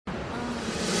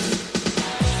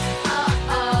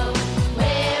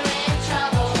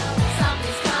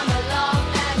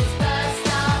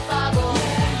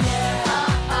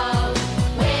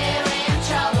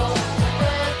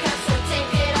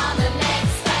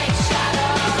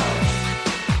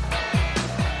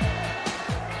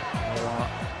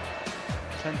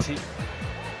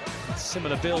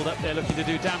Similar build up there, looking to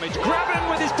do damage. Graben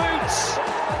with his boots.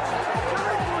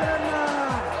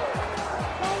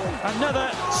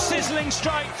 Another sizzling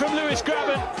strike from Lewis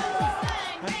Graben.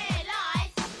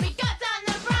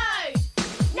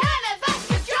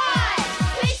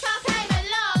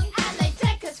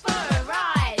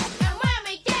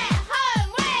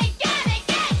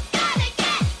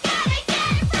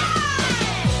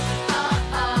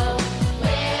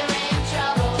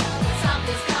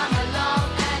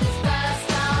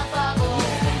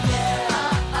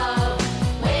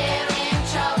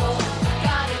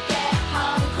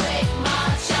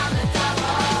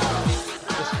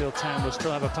 Town will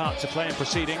still have a part to play in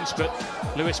proceedings, but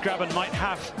Lewis Graben might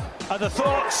have other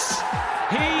thoughts.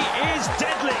 He is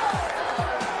deadly.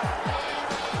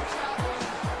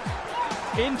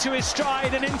 Into his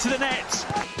stride and into the net.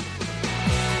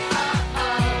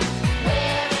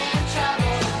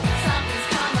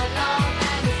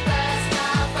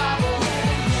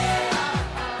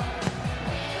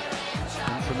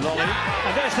 From Lolly,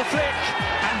 and there's the flick,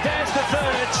 and there's the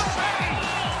third.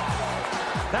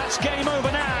 That's game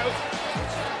over now.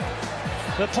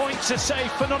 The points are safe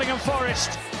for Nottingham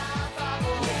Forest.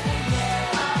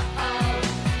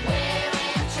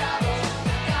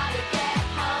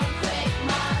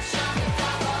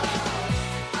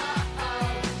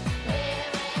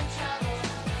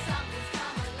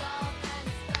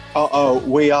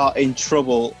 We are in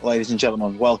trouble, ladies and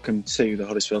gentlemen. Welcome to the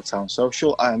Huddersfield Town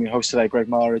Social. I am your host today, Greg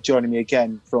Mara. Joining me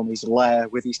again from his lair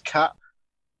with his cat,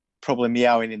 probably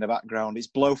meowing in the background, it's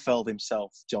Blofeld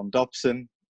himself, John Dobson.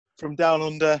 From down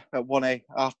under at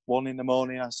 1:30 in the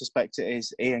morning, I suspect it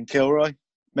is, Ian Kilroy,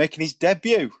 making his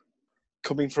debut,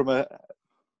 coming from a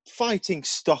fighting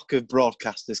stock of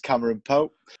broadcasters, Cameron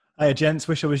Pope. Hiya, gents.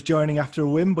 Wish I was joining after a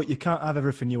win, but you can't have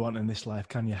everything you want in this life,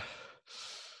 can you?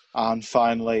 And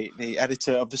finally, the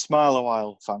editor of the Smile a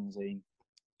While fanzine,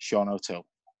 Sean O'Toole.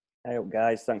 Hey up,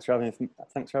 guys. Thanks for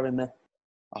having me.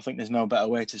 I think there's no better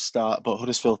way to start, but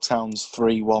Huddersfield Town's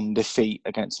 3-1 defeat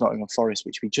against Nottingham Forest,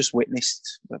 which we just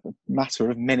witnessed a matter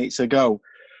of minutes ago.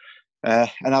 An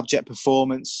abject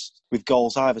performance with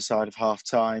goals either side of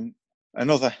half-time.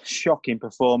 Another shocking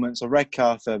performance, a red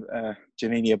card for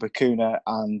Janini Bakuna,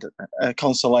 and a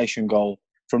consolation goal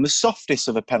from the softest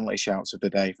of the penalty shouts of the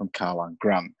day from Karlan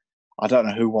Grant. I don't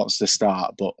know who wants to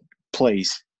start, but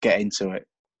please get into it.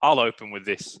 I'll open with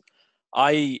this.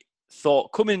 I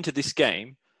thought coming into this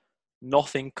game,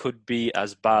 nothing could be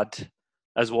as bad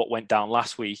as what went down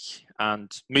last week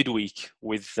and midweek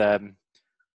with a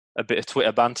bit of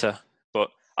Twitter banter.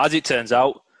 But as it turns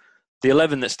out, the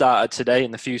 11 that started today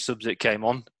and the few subs that came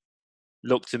on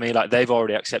looked to me like they've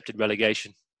already accepted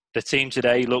relegation. The team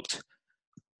today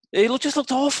just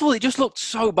looked awful. It just looked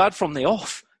so bad from the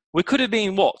off. We could have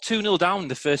been, 2-0 down in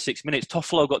the first 6 minutes.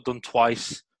 Toffolo got done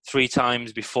twice, 3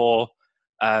 times before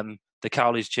the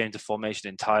Cowleys changed the formation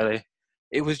entirely.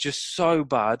 It was just so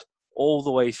bad all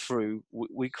the way through.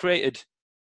 We created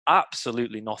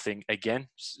absolutely nothing again.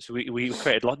 So we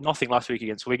created nothing last week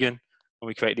against Wigan, and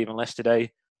we created even less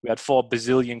today. We had 4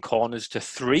 bazillion corners to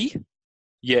 3,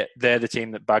 yet they're the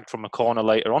team that bagged from a corner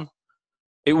later on.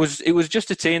 It was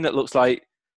just a team that looks like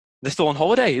they're still on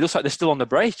holiday. It looks like they're still on the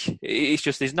break. It's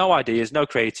just there's no ideas, no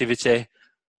creativity,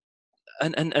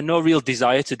 and no real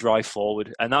desire to drive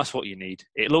forward. And that's what you need.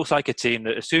 It looks like a team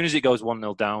that as soon as it goes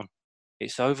 1-0 down,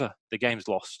 it's over. The game's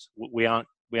lost. We aren't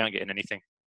getting anything.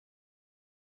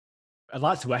 I'd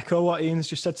like to echo what Ian's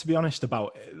just said, to be honest,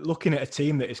 about looking at a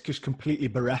team that is just completely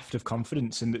bereft of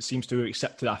confidence and that seems to have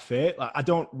accepted our fate. Like, I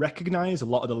don't recognise a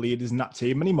lot of the leaders in that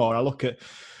team anymore. I look at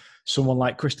someone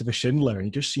like Christopher Schindler, and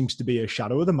he just seems to be a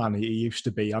shadow of the man he used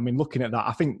to be. I mean, looking at that,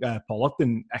 I think Paul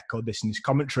Ogden echoed this in his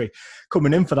commentary,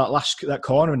 coming in for that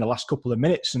corner in the last couple of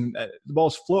minutes, and the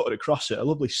ball's floated across at a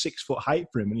lovely 6-foot height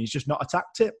for him, and he's just not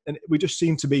attacked it. And we just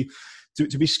seem to be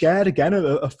scared again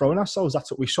of throwing ourselves.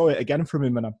 That's what we saw it again from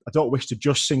him, and I don't wish to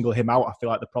just single him out. I feel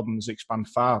like the problems expand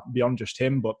far beyond just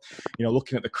him. But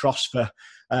looking at the cross for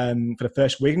the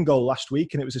first Wigan goal last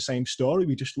week, and it was the same story.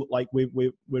 We just looked like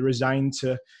we're resigned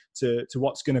to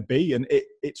what's going to be, and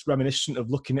it's reminiscent of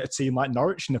looking at a team like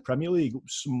Norwich in the Premier League.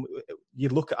 You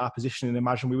look at our position and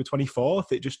imagine we were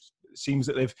 24th. It just seems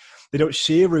that they don't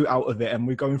see a route out of it, and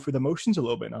we're going through the motions a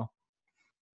little bit now.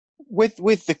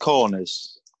 With the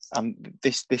corners. And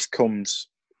this comes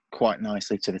quite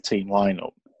nicely to the team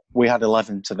lineup. We had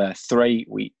 11 to their 3.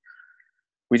 We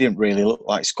didn't really look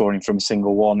like scoring from a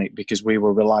single one because we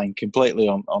were relying completely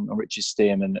on Richard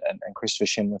Stearman and Christopher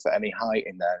Schindler for any height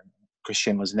in there. Chris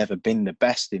Schindler's never been the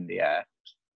best in the air.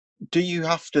 Do you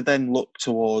have to then look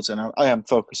towards, and I am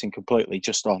focusing completely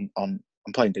just on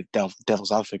I'm playing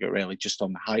devil's advocate really, just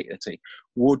on the height of the team.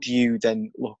 Would you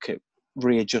then look at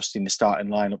readjusting the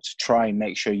starting lineup to try and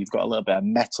make sure you've got a little bit of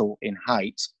metal in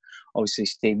height? Obviously,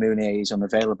 Steve Mounier is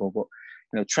unavailable,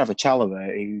 but Trevor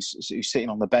Chalobah, who's sitting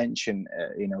on the bench, and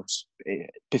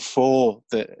before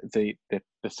the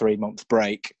 3-month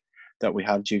break that we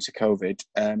had due to COVID,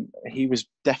 he was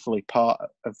definitely part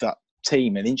of that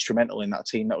team and instrumental in that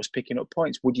team that was picking up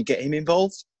points. Would you get him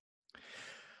involved?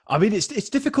 I mean, it's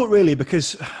difficult really,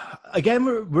 because again,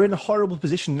 we're in a horrible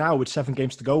position now with 7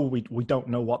 games to go. We don't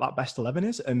know what that best 11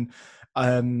 is, and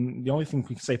the only thing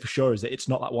we can say for sure is that it's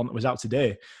not that one that was out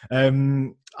today.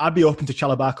 I'd be open to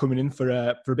Chalobah coming in for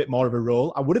a bit more of a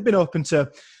role. I would have been open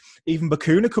to even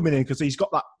Bacuna coming in, because he's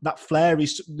got that flair.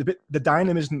 He's the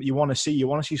dynamism that you want to see. You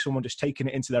want to see someone just taking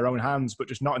it into their own hands, but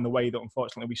just not in the way that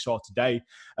unfortunately we saw today.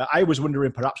 I was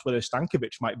wondering perhaps whether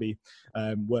Stankovic might be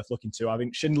worth looking to. I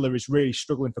think Schindler is really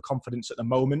struggling for confidence at the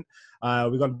moment.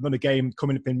 We've got another game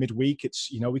coming up in midweek.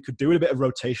 It's we could do a bit of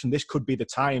rotation. This could be the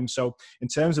time. So in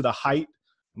terms of the height,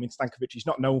 I mean, Stankovic, he's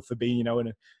not known for being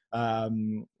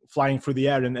flying through the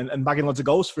air and bagging loads of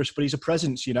goals for us, but he's a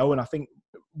presence, and I think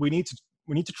we need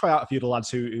to try out a few of the lads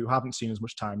who haven't seen as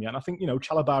much time yet. And I think,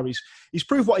 Chalobah, he's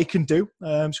proved what he can do.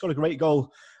 He's got a great goal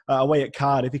away at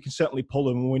Cardiff. He can certainly pull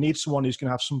them. We need someone who's going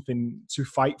to have something to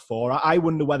fight for. I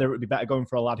wonder whether it would be better going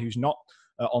for a lad who's not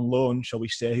on loan, shall we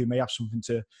say, who may have something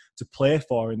to play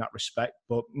for in that respect.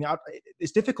 But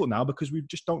it's difficult now because we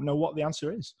just don't know what the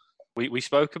answer is. We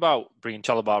spoke about bringing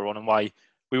Chalobah on and why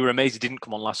we were amazed he didn't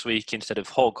come on last week instead of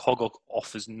Hogg. Hogg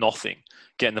offers nothing,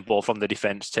 getting the ball from the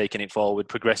defence, taking it forward,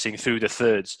 progressing through the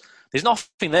thirds. There's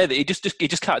nothing there that he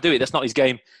just can't do it. That's not his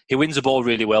game. He wins the ball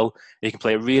really well. He can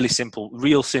play a real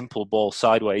simple ball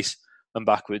sideways and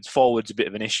backwards. Forward's a bit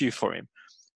of an issue for him.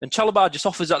 And Chalobah just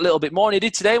offers that little bit more, and he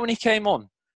did today when he came on.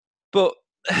 But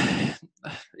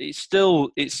it's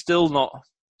still not.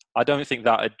 I don't think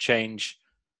that would change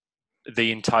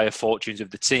the entire fortunes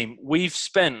of the team. We've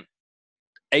spent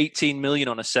 18 million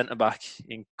on a centre-back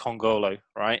in Kongolo,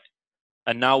 right?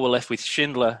 And now we're left with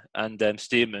Schindler and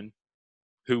Stearman,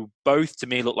 who both, to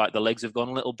me, look like the legs have gone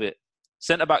a little bit.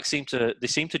 Centre-backs seem to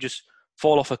just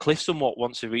fall off a cliff somewhat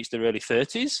once they reach their early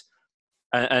 30s.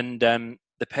 And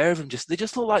the pair of them, they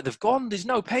just look like they've gone. There's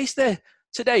no pace there.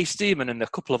 Today, Stearman and a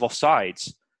couple of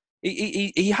offsides,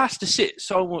 he has to sit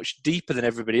so much deeper than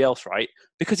everybody else, right?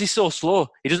 Because he's so slow.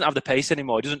 He doesn't have the pace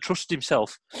anymore. He doesn't trust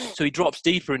himself. So he drops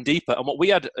deeper and deeper. And what we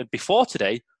had before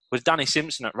today was Danny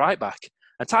Simpson at right back.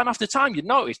 And time after time, you'd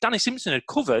notice Danny Simpson had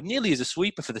cover nearly as a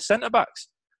sweeper for the centre-backs.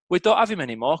 We don't have him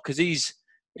anymore because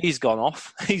he's gone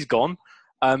off. He's gone.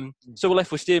 So we're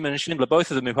left with Stearman and Schindler,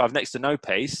 both of them who have next to no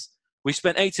pace. We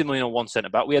spent 18 million on one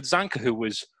centre-back. We had Zanka, who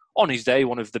was, on his day,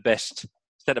 one of the best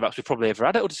centre-backs we've probably ever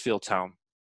had at Huddersfield Town.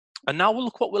 And now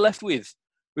look what we're left with.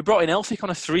 We brought in Elphick on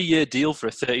a 3-year deal for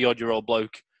a 30-odd-year-old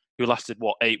bloke who lasted,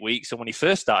 8 weeks? And when he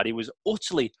first started, he was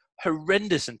utterly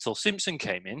horrendous until Simpson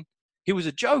came in. He was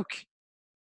a joke.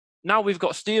 Now we've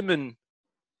got Stearman,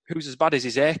 who's as bad as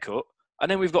his haircut.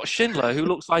 And then we've got Schindler, who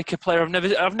looks like a player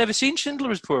I've never seen Schindler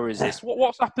as poor as this.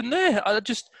 What's happened there?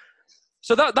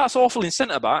 So that's awful in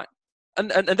centre-back.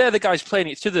 And they're the guys playing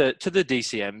it to the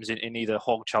DCMs in either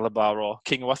Hogg, Chalobah or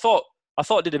King, who I thought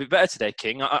did a bit better today,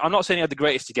 King. I'm not saying he had the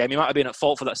greatest game. He might have been at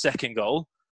fault for that second goal.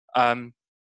 I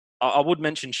would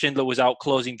mention Schindler was out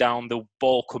closing down the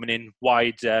ball coming in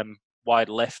wide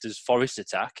left as Forest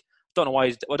attack. I don't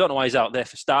know why he's out there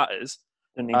for starters.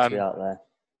 Don't need to be out there.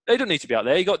 He don't need to be out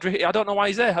there. I don't know why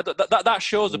he's there. That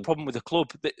shows the problem with the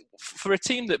club. For a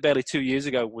team that barely 2 years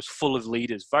ago was full of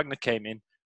leaders, Wagner came in,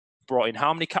 brought in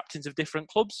how many captains of different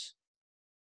clubs?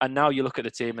 And now you look at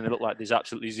the team and they look like there's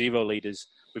absolutely zero leaders.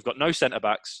 We've got no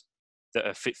centre-backs that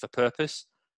are fit for purpose.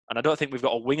 And I don't think we've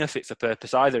got a winger fit for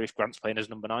purpose either if Grant's playing as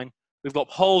number 9. We've got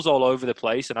holes all over the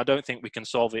place and I don't think we can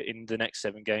solve it in the next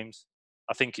 7 games.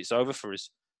 I think it's over for us,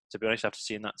 to be honest, after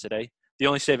seeing that today. The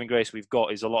only saving grace we've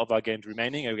got is a lot of our games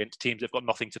remaining are against teams that have got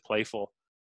nothing to play for.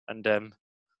 And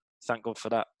thank God for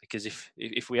that, because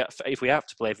if we have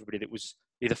to play everybody that was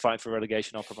either fighting for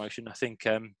relegation or promotion, I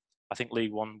think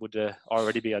League One would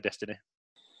already be our destiny.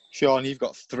 Sean, you've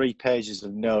got 3 pages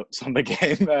of notes on the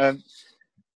game.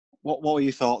 What were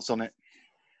your thoughts on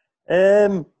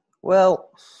it? Well,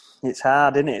 it's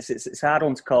hard, isn't it? It's a hard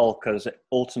one to call because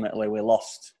ultimately we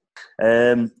lost.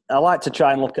 I like to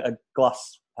try and look at a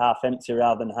glass half empty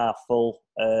rather than half full.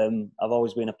 I've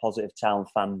always been a positive Town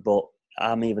fan, but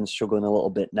I'm even struggling a little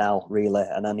bit now, really,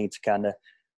 and I need to kind of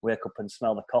wake up and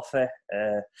smell the coffee.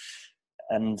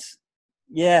 And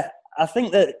yeah, I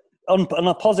think that on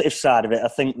a positive side of it, I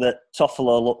think that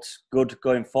Toffolo looks good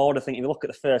going forward. I think if you look at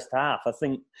the first half, I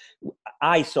think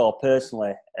I saw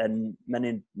personally, and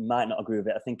many might not agree with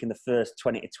it, I think in the first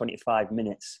 20 to 25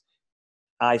 minutes,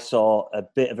 I saw a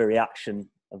bit of a reaction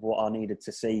of what I needed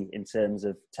to see in terms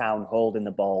of Town holding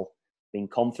the ball, being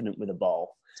confident with the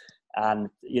ball. And,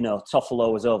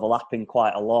 Toffolo was overlapping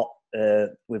quite a lot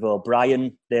with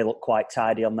O'Brien. They looked quite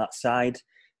tidy on that side.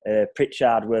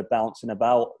 Pritchard were bouncing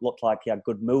about, looked like he had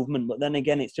good movement. But then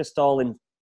again, it's just all in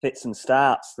fits and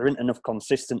starts. There isn't enough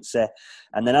consistency.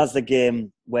 And then as the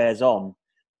game wears on,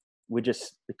 we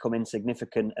just become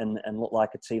insignificant and look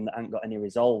like a team that ain't got any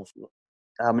resolve.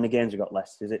 How many games have we got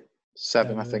left? Is it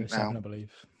 7, I think, seven, now. I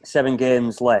believe. 7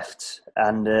 games left.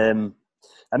 And,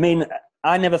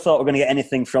 I never thought we were going to get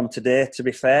anything from today, to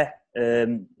be fair.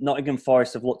 Nottingham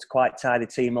Forest have looked quite tidy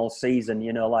team all season.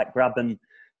 Like Grabban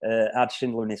had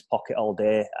Schindler in his pocket all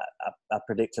day. I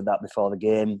predicted that before the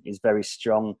game. He's very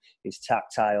strong. He's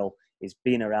tactile. He's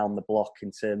been around the block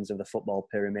in terms of the football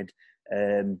pyramid.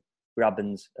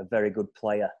 Grabban's a very good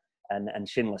player. And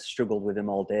Schindler struggled with him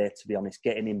all day, to be honest,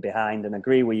 getting in behind. And I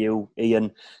agree with you,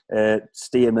 Ian.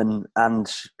 Stearman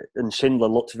and Schindler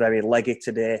looked very leggy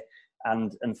today.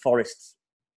 And Forest,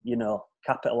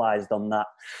 capitalised on that.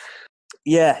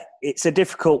 Yeah, it's a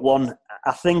difficult one.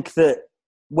 I think that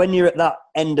when you're at that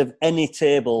end of any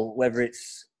table, whether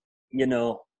it's,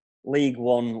 League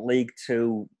One, League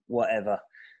Two, whatever,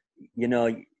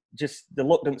 just the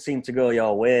luck doesn't seem to go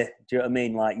your way. Do you know what I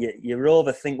mean? Like you're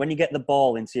overthink when you get the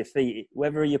ball into your feet,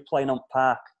 whether you're playing on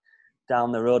Park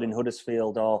down the road in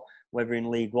Huddersfield or whether in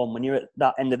League One, when you're at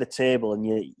that end of the table and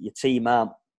your team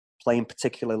aren't playing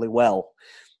particularly well,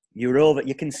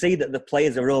 you can see that the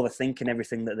players are overthinking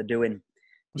everything that they're doing.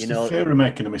 It's the fear of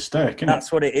making a mistake, isn't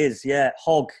That's what it is, yeah.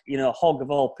 Hogg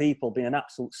of all people, being an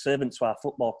absolute servant to our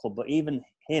football club, but even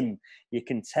him, you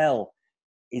can tell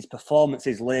his performance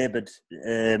is laboured.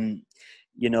 I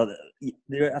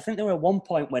think there were one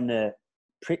point when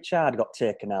Pritchard got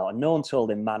taken out and no one told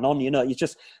him man on.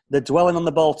 They're dwelling on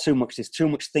the ball too much. There's too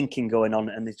much thinking going on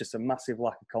and there's just a massive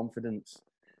lack of confidence.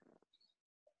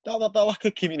 That lack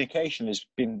of communication has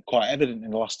been quite evident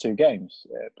in the last 2 games.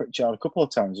 Pritchard a couple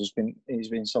of times he's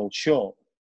been sold short.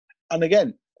 And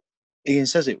again, Ian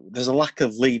says it, there's a lack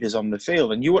of leaders on the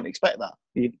field and you wouldn't expect that.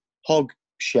 Hogg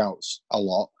shouts a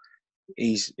lot.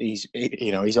 He's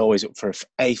always up for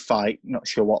a fight, not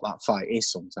sure what that fight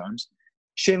is sometimes.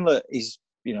 Schindler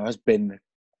has been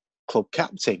club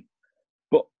captain.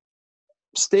 But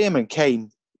Stearman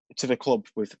came to the club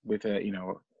with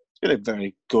it's been a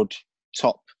very good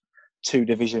top 2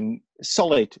 division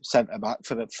solid centre back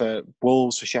for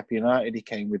Wolves, for Sheffield United. He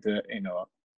came with a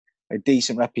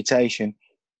decent reputation,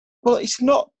 but it's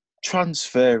not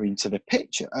transferring to the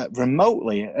pitch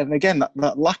remotely. And again,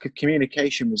 that lack of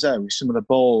communication was there with some of the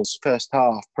balls. First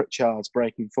half, Pritchard's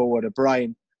breaking forward.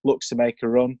 O'Brien looks to make a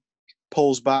run,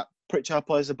 pulls back. Pritchard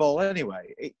plays the ball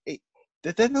anyway. They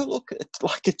don't look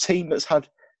like a team that's had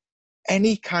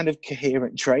any kind of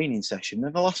coherent training session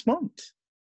in the last month.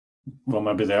 Well,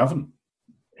 maybe they haven't.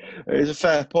 It's a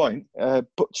fair point,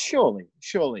 but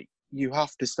surely you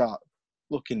have to start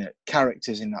looking at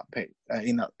characters in that pit,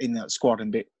 in that squad,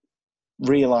 and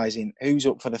realising who's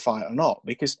up for the fight or not.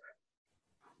 Because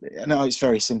I know it's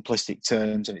very simplistic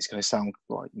terms, and it's going to sound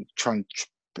like you're trying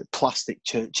plastic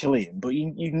Churchillian, but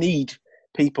you need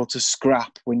people to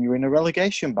scrap when you're in a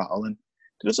relegation battle, and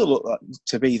it doesn't look like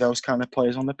to be those kind of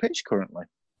players on the pitch currently.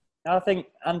 I think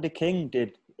Andy King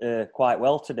did quite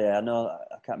well today. I know,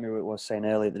 I can't remember what I was saying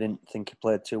earlier, they didn't think he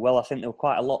played too well. I think there were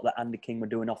quite a lot that Andy King were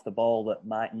doing off the ball that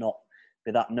might not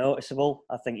be that noticeable.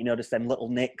 I think, just them little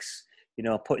nicks,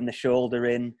 putting the shoulder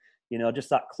in,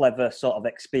 just that clever sort of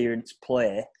experienced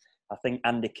play. I think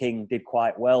Andy King did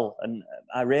quite well. And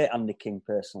I rate Andy King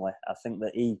personally. I think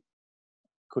that he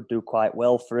could do quite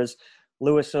well for us.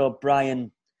 Lewis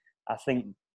O'Brien, I think,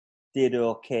 did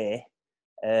okay.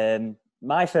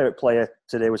 My favourite player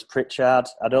today was Pritchard.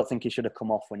 I don't think he should have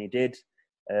come off when he did.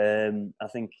 I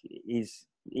think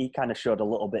he kind of showed a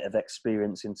little bit of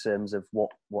experience in terms of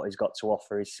what he's got to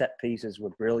offer. His set pieces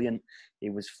were brilliant. He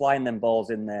was flying them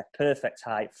balls in there, perfect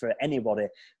height for anybody.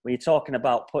 When you're talking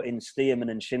about putting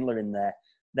Stearman and Schindler in there,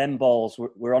 them balls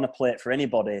were on a plate for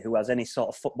anybody who has any sort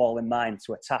of football in mind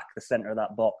to attack the centre of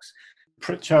that box.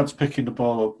 Pritchard's picking the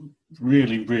ball up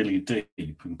really, really deep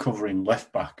and covering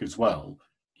left back as well.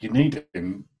 You need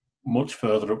him much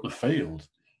further up the field.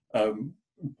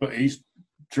 But he's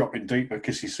dropping deep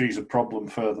because he sees a problem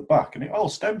further back. And it all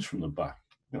stems from the back.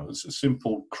 It's a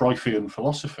simple Cruyffian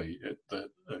philosophy.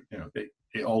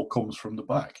 It all comes from the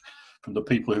back, from the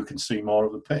people who can see more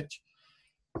of the pitch.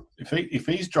 If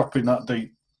he's dropping that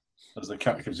deep as the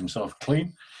cat gives himself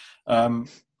clean.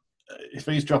 If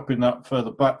he's dropping that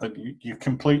further back, then you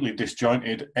completely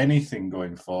disjointed anything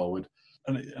going forward.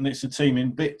 And it's a team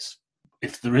in bits.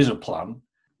 If there is a plan,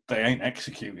 they ain't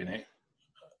executing it.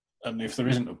 And if there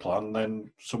isn't a plan,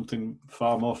 then something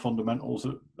far more fundamentals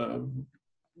are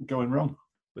going wrong.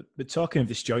 But talking of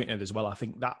disjointed as well, I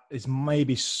think that is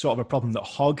maybe sort of a problem that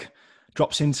Hogg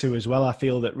drops into as well. I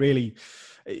feel that really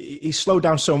he's slowed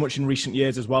down so much in recent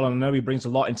years as well. And I know he brings a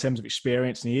lot in terms of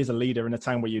experience, and he is a leader in a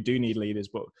time where you do need leaders.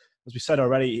 But as we said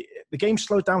already, the game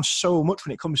slows down so much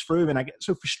when it comes through, and I get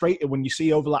so frustrated when you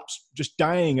see overlaps just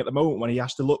dying at the moment when he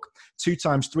has to look 2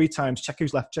 times, 3 times, check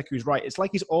who's left, check who's right. It's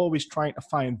like he's always trying to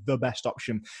find the best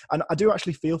option. And I do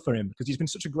actually feel for him because he's been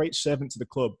such a great servant to the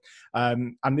club.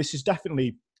 And this is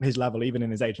definitely his level, even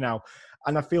in his age now.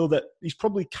 And I feel that he's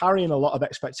probably carrying a lot of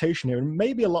expectation here, and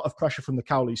maybe a lot of pressure from the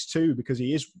Cowleys too, because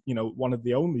he is, one of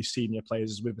the only senior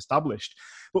players as we've established.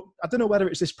 But I don't know whether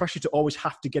it's this pressure to always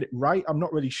have to get it right. I'm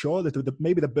not really sure. That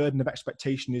maybe the burden of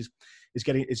expectation is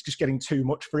just getting too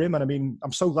much for him. And I mean,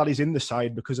 I'm so glad he's in the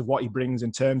side because of what he brings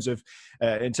in terms of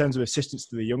assistance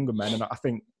to the younger men. And I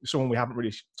think someone we haven't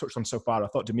really touched on so far, I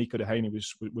thought D'Amico Dehaney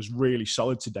was really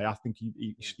solid today. I think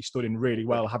he stood in really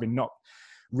well, having not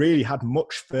really had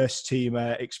much first team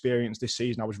experience this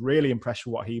season. I was really impressed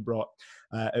with what he brought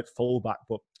at fullback.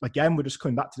 But again, we're just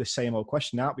coming back to the same old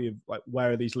question, aren't we? Of like,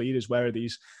 where are these leaders? Where are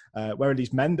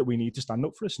these men that we need to stand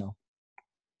up for us now?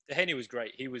 Dehaney was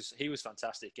great. He was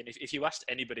fantastic. And if you asked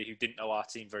anybody who didn't know our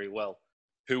team very well,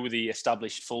 who the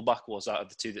established fullback was out of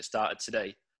the 2 that started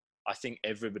today, I think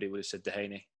everybody would have said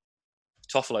Dehaney.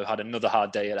 Toffolo had another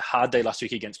hard day. He had a hard day last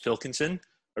week against Pilkington.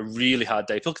 A really hard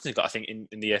day. Pilkington got, I think,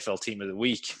 in the AFL Team of the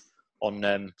Week on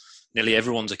nearly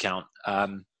everyone's account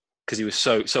because he was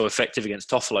so effective against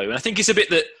Toffolo. And I think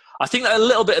that a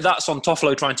little bit of that's on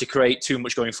Toffolo trying to create too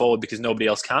much going forward because nobody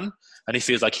else can, and he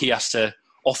feels like he has to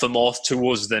offer more to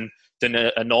us than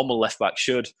a normal left back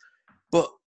should. But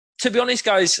to be honest,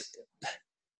 guys,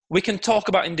 we can talk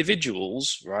about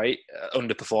individuals, right,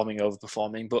 underperforming,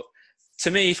 overperforming, but to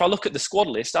me, if I look at the squad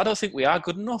list, I don't think we are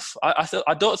good enough.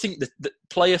 I don't think that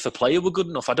player for player we're good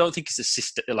enough. I don't think it's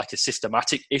a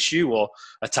systematic issue or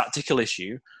a tactical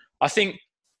issue. I think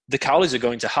the Cowleys are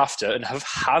going to have to and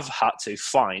have had to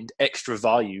find extra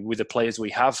value with the players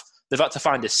we have. They've had to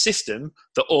find a system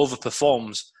that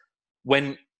overperforms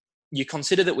when you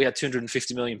consider that we had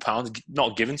 £250 million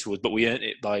not given to us, but we earned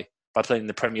it by playing in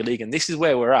the Premier League. And this is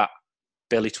where we're at,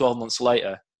 barely 12 months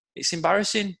later. It's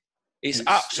embarrassing. It's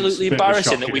absolutely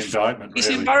embarrassing that It's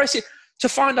embarrassing to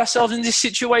find ourselves in this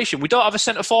situation. We don't have a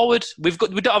centre forward. We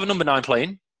don't have a number 9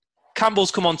 playing.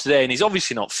 Campbell's come on today, and he's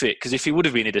obviously not fit because if he would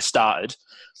have been, he'd have started.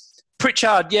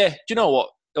 Pritchard, yeah. Do you know what,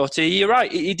 Otti? You're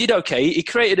right. He did okay. He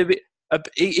created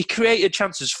he created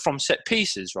chances from set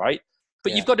pieces, right?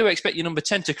 But you've got to expect your number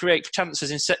 10 to create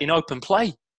chances in open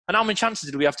play. And how many chances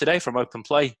did we have today from open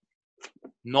play?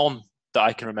 None that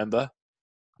I can remember.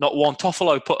 Not one.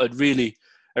 Toffolo put a really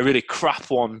crap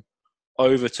one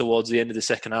over towards the end of the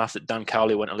second half that Dan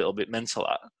Cowley went a little bit mental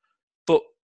at. But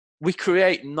we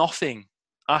create nothing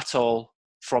at all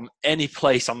from any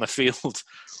place on the field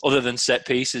other than set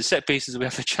pieces. Set pieces, we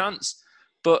have a chance.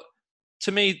 But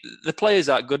to me, the players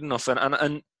aren't good enough.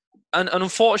 And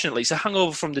unfortunately, it's a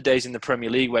hangover from the days in the Premier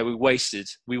League where we wasted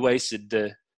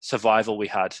the survival we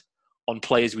had on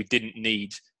players we didn't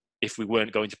need if we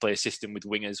weren't going to play a system with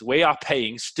wingers. We are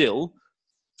paying still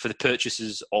for the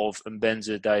purchases of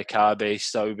Mbenza, Diakabe,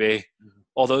 Sobe,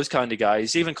 all those kind of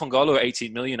guys. Even Kongolo at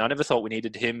 18 million, I never thought we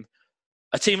needed him.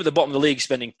 A team at the bottom of the league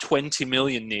spending 20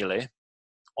 million nearly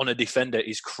on a defender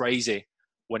is crazy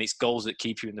when it's goals that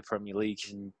keep you in the Premier League.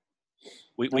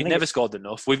 We never scored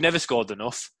enough. We've never scored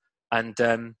enough. And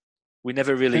we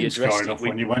never really addressed it.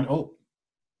 When you went up.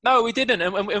 No, we didn't.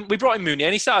 And we brought in Mooney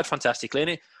and he started fantastically.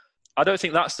 And I don't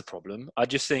think that's the problem. I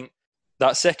just think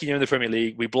that second year in the Premier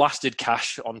League, we blasted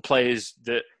cash on players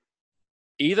that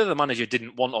either the manager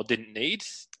didn't want or didn't need,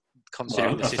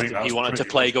 considering the system he wanted to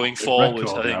play going forward.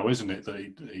 I think now, isn't it, that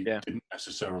he didn't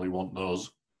necessarily want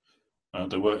those.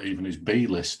 They weren't even his B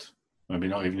list, maybe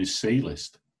not even his C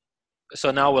list.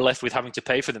 So now we're left with having to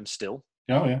pay for them still.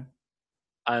 Oh, yeah.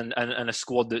 And a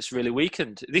squad that's really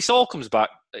weakened. This all comes back.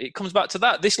 It comes back to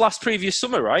that. This last previous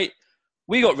summer, right?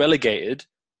 We got relegated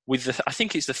with I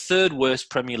think it's the 3rd worst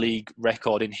Premier League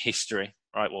record in history.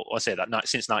 Right? Well, I say that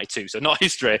since '92, so not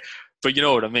history, but you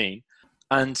know what I mean.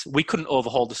 And we couldn't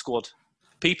overhaul the squad.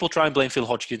 People try and blame Phil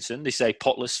Hodgkinson. They say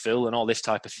potless Phil and all this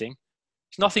type of thing.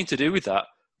 It's nothing to do with that.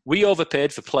 We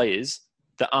overpaid for players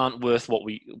that aren't worth what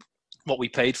we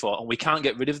paid for, and we can't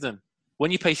get rid of them.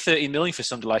 When you pay 30 million for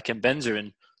somebody like Mbenza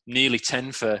and nearly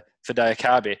 10 for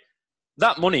Diakabe,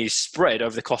 that money is spread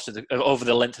over the cost of over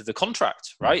the length of the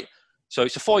contract, right? So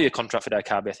it's a 4-year contract for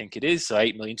Diakhaby, I think it is. So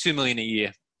 8 million, 2 million a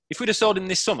year. If we'd have sold him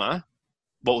this summer,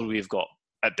 what would we have got?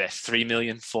 At best, 3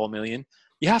 million, 4 million.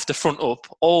 You have to front up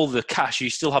all the cash you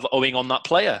still have owing on that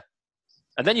player.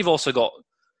 And then you've also got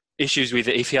issues with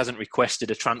it. If he hasn't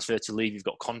requested a transfer to leave, you've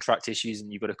got contract issues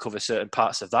and you've got to cover certain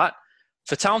parts of that.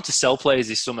 For Town to sell players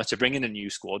this summer to bring in a new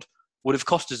squad would have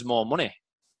cost us more money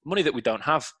that we don't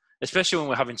have, especially when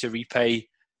we're having to repay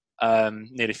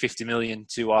nearly 50 million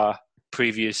to our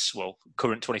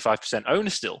current 25% owner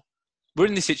still. We're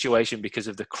in this situation because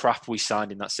of the crap we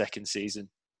signed in that second season.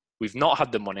 We've not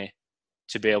had the money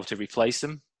to be able to replace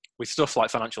them with stuff like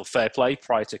financial fair play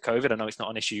prior to COVID. I know it's not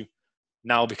an issue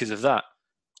now because of that.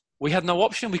 We had no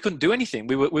option. We couldn't do anything.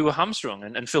 We were hamstrung,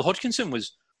 and Phil Hodgkinson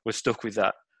was stuck with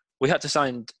that. We had to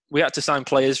sign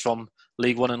players from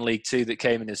League One and League Two that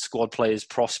came in as squad players,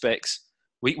 prospects.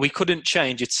 We couldn't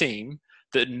change a team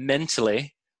that had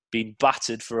mentally been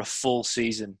battered for a full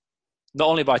season, not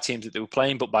only by teams that they were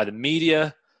playing, but by the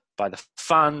media, by the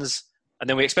fans. And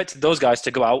then we expected those guys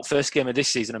to go out first game of this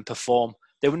season and perform.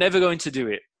 They were never going to do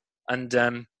it. And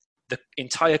the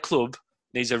entire club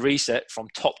needs a reset from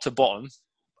top to bottom.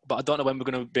 But I don't know when we're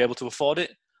going to be able to afford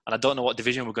it. And I don't know what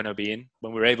division we're going to be in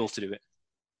when we're able to do it.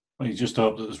 Well, you just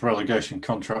hope that there's relegation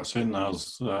contracts in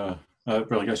those,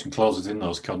 relegation clauses in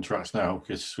those contracts now,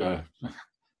 because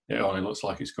it only looks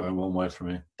like it's going one way from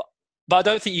here. But I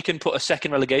don't think you can put a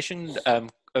second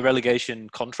relegation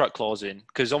contract clause in,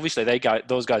 because obviously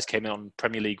those guys came in on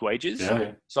Premier League wages.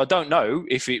 Yeah. So I don't know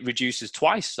if it reduces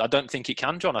twice. I don't think it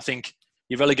can, John. I think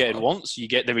you're relegated once, you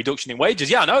get the reduction in wages.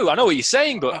 Yeah, I know what you're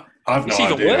saying, but it's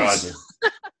even worse.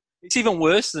 It's even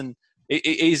worse than it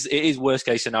is worst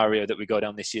case scenario that we go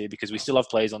down this year, because we still have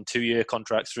players on 2-year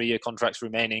contracts, 3-year contracts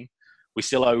remaining. We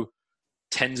still owe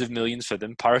tens of millions for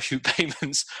them. Parachute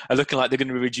payments are looking like they're going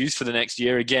to be reduced for the next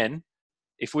year again.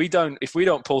 If we don't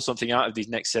pull something out of these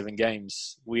next 7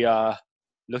 games, we are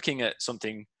looking at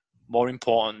something more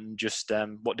important than just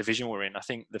what division we're in. I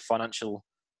think the financial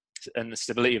and the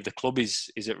stability of the club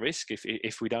is at risk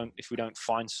if we don't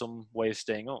find some way of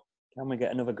staying up. Can we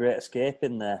get another Great Escape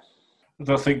in there? I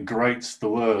don't think great's the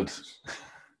word.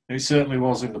 It certainly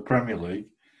was in the Premier League.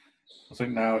 I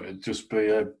think now it'd just be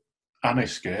an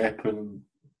escape,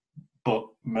 but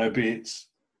maybe it's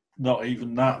not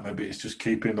even that. Maybe it's just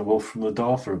keeping the wolf from the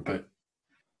door for a bit.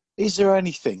 Is there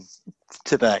anything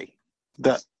today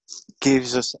that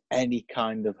gives us any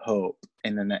kind of hope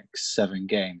in the next 7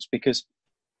 games? Because,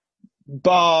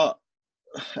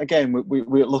 again,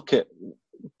 we look at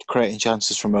creating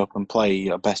chances from open play.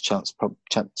 Your best chance,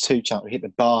 two chances. We hit the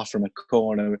bar from a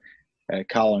corner.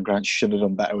 Carl Grant should have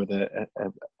done better with a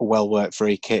well-worked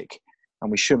free kick.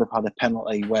 And we should have had a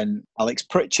penalty when Alex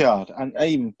Pritchard and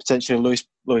even potentially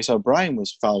Lewis O'Brien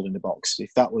was fouled in the box.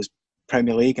 If that was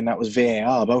Premier League and that was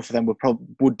VAR, both of them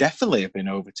would definitely have been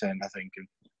overturned, I think, and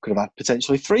could have had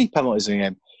potentially 3 penalties in the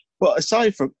game. But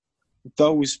aside from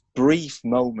those brief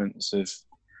moments of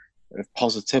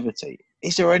positivity,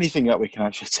 is there anything that we can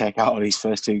actually take out of these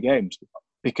first 2 games?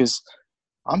 Because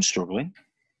I'm struggling.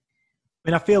 I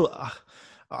mean, I feel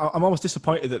I'm almost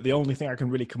disappointed that the only thing I can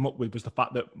really come up with was the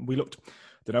fact that we looked,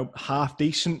 half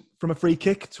decent from a free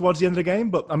kick towards the end of the game.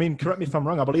 But I mean, correct me if I'm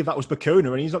wrong, I believe that was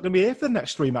Bacuna and he's not going to be here for the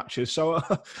next 3 matches. So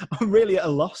I'm really at a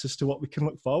loss as to what we can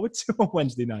look forward to on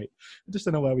Wednesday night. I just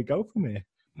don't know where we go from here.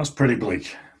 That's pretty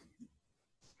bleak.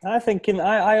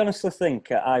 I honestly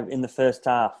think in the first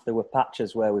half there were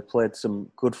patches where we played some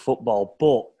good football,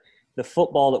 but the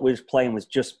football that we was playing was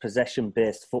just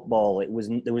possession-based football.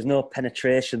 There was no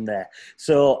penetration there.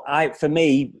 So for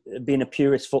me, being a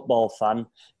purist football fan,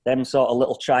 them sort of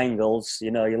little triangles,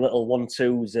 your little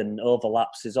 1-2s and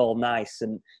overlaps is all nice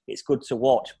and it's good to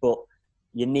watch, but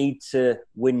you need to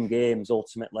win games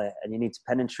ultimately and you need to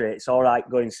penetrate. It's all right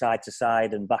going side to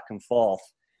side and back and forth.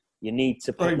 You need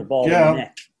to put the ball in the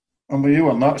net. I'm with you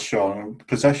on that, Sean.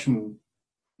 Possession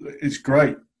is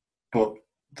great, but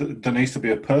there needs to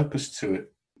be a purpose to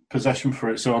it. Possession for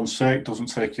its own sake doesn't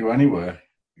take you anywhere.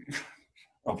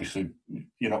 Obviously,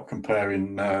 you're not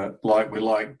comparing like we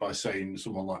like by saying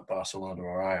someone like Barcelona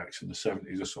or Ajax in the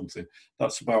 70s or something.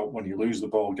 That's about when you lose the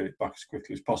ball, get it back as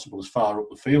quickly as possible, as far up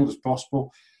the field as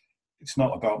possible. It's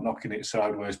not about knocking it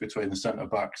sideways between the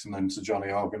centre-backs and then to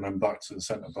Johnny Organ and back to the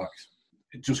centre-backs.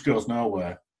 It just goes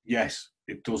nowhere. Yes,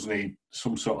 it does need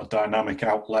some sort of dynamic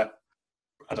outlet.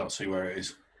 I don't see where it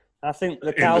is. I think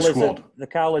the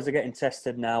Cowleys are getting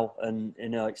tested now, and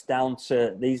it's down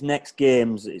to these next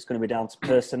games. It's going to be down to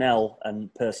personnel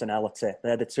and personality.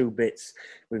 They're the 2 bits.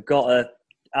 We've got to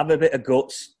have a bit of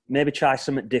guts, maybe try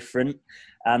something different.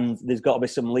 And there's got to be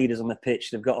some leaders on the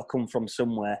pitch. They've got to come from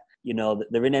somewhere. You know,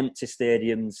 they're in empty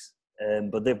stadiums,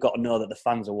 but they've got to know that the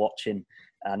fans are watching,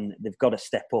 and they've got to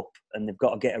step up, and they've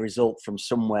got to get a result from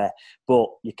somewhere. But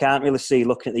you can't really see,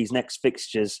 looking at these next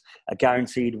fixtures, a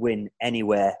guaranteed win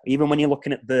anywhere. Even when you're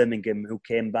looking at Birmingham, who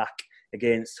came back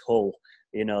against Hull,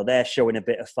 you know, they're showing a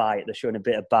bit of fight. They're showing a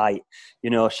bit of bite. You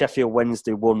know, Sheffield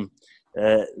Wednesday won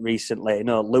recently. You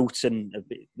know, Luton,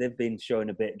 they've been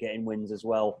showing a bit, getting wins as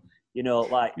well. You know,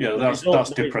 like... Yeah,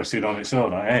 that's depressing on its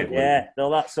own, I hate. Yeah, no,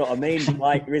 that's what I mean.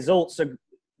 Like, results are...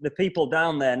 The people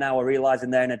down there now are realising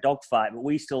they're in a dogfight, but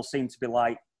we still seem to be,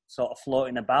 like, sort of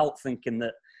floating about thinking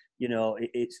that, you know,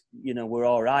 it's, you know, we're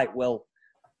all right. Well,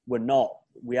 we're not.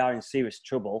 We are in serious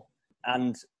trouble.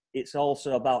 And it's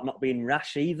also about not being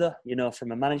rash either, you know,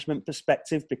 from a management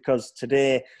perspective, because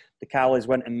today the Cowleys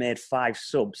went and made 5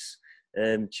 subs,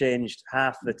 changed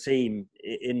half the team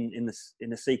in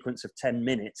a sequence of 10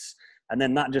 minutes. And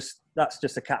then that's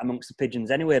just a cat amongst the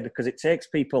pigeons anyway, because it takes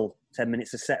people 10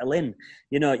 minutes to settle in.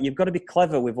 You know, you've got to be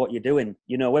clever with what you're doing.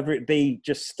 You know, whether it be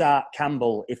just start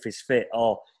Campbell if he's fit,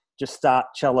 or just start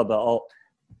Chalobah, or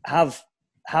have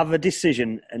a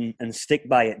decision and stick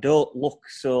by it. Don't look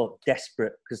so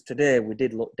desperate, because today we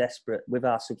did look desperate with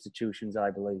our substitutions, I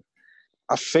believe.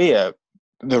 I fear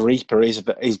the Reaper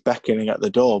is beckoning at the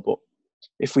door, but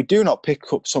if we do not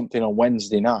pick up something on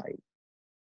Wednesday night,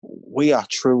 we are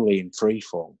truly in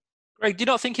freefall. Greg, do you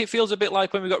not think it feels a bit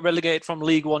like when we got relegated from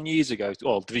League One years ago,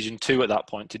 or Division 2 at that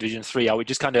point, to Division 3, how we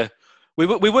just kind of... We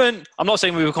weren't... I'm not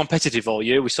saying we were competitive all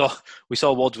year. We saw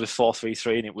Wadsworth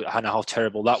 4-3-3, and I know how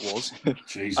terrible that was.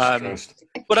 Jesus Christ.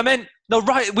 But I meant... No,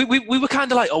 right, we were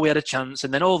kind of like, oh, we had a chance,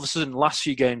 and then all of a sudden, last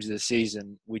few games of the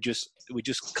season, we just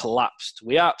collapsed.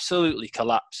 We absolutely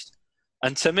collapsed.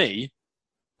 And to me,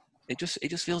 it just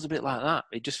feels a bit like that.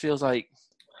 It just feels like...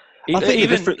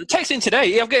 Even texting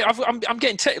today, I'm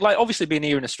getting like, obviously being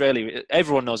here in Australia,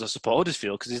 everyone knows I support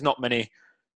Huddersfield because there's not many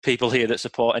people here that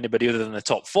support anybody other than the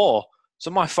top 4.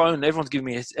 So my phone, everyone's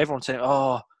saying,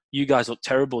 "Oh, you guys look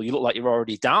terrible. You look like you're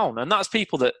already down," and that's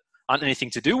people that aren't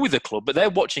anything to do with the club, but they're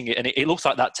watching it, and it looks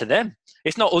like that to them.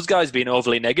 It's not us guys being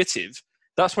overly negative.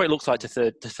 That's what it looks like to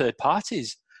third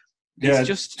parties. It's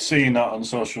just seeing that on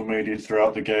social media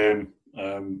throughout the game.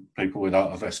 People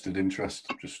without a vested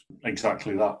interest, just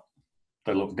exactly that.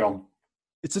 They look gone.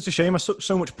 It's such a shame. I took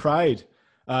so much pride,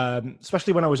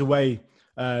 especially when I was away,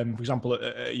 for example,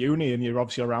 at uni, and you're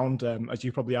obviously around, as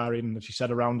you probably are, as you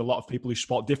said, around a lot of people who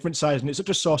support different sides, and it's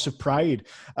such a source of pride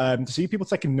to see people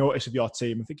taking notice of your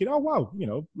team and thinking, oh, wow, you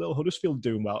know, little Huddersfield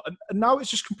doing well. And now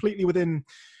it's just completely within...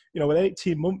 You know, with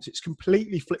 18 months, it's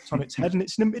completely flipped on its head, and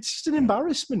it's just an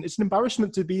embarrassment. It's an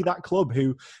embarrassment to be that club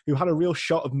who had a real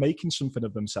shot of making something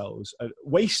of themselves,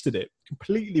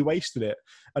 completely wasted it,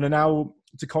 and are now,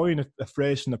 to coin a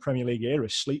phrase from the Premier League era,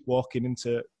 sleepwalking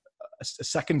into a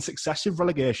second successive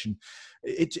relegation.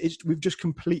 We've just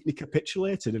completely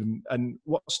capitulated, and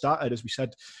what started, as we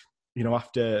said, you know,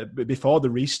 before the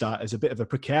restart, as a bit of a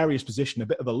precarious position, a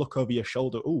bit of a look over your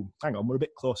shoulder. Oh, hang on, we're a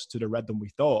bit closer to the red than we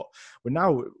thought. But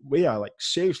we are like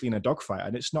seriously in a dogfight,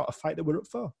 and it's not a fight that we're up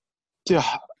for. Yeah,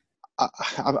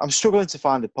 I'm struggling to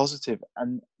find a positive,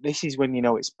 and this is when you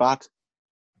know it's bad,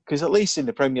 because at least in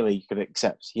the Premier League you could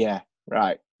accept, yeah,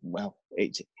 right, well,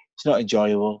 it's not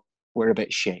enjoyable. We're a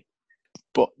bit shit,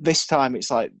 but this time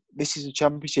it's like, this is a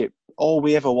championship. All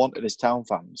we ever wanted as Town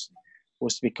fans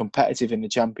was to be competitive in the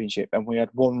Championship, and we had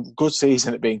one good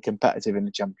season at being competitive in the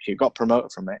Championship, got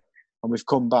promoted from it, and we've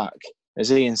come back,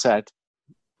 as Ian said,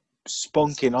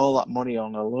 spunking all that money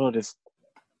on a load of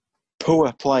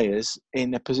poor players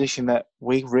in a position that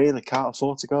we really can't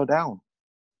afford to go down.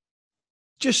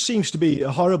 Just seems to be a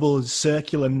horrible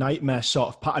circular nightmare sort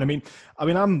of pattern. I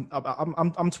mean,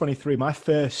 I'm 23. My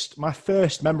first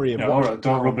memory of all right,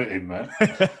 don't rub it in, mate.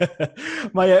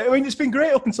 It's been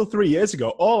great up until 3 years ago.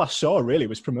 All I saw really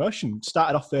was promotion.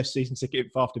 Started off first season ticket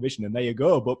in 4th division, and there you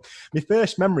go. But my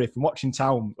first memory from watching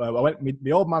Town, my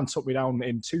old man took me down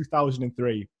in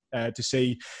 2003. To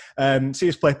see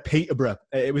us play Peterborough.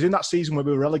 It was in that season where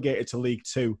we were relegated to League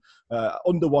Two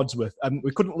under Wadsworth, and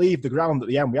we couldn't leave the ground at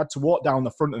the end. We had to walk down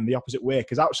the front and the opposite way,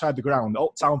 because outside the ground,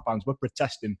 all Town fans were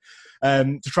protesting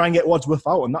to try and get Wadsworth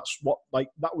out, and that's what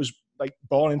that was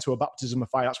born into a baptism of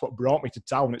fire. That's what brought me to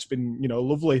Town. It's been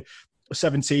lovely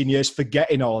 17 years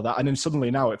forgetting all that, and then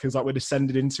suddenly now it feels like we're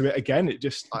descended into it again. It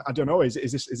just, I don't know, is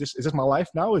this my life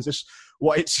now? Is this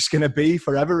what it's just going to be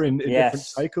forever in different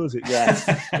cycles? Yes.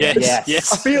 I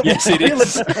feel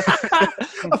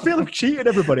I've cheated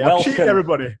everybody. I've cheated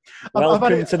everybody.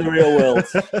 Welcome to the real world.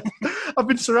 I've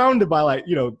been surrounded by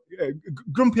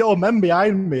grumpy old men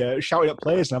behind me shouting at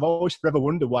players, and I've always forever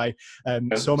wondered why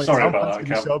so many sorry Town about fans that,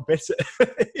 can be so bitter.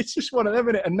 It's just one of them,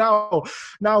 innit? And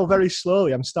now very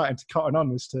slowly I'm starting to cotton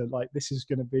on as to like this is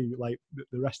going to be like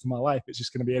the rest of my life. It's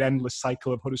just going to be an endless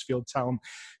cycle of Huddersfield Town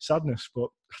sadness. But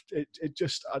I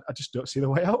just don't see the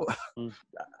way out.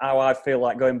 How I feel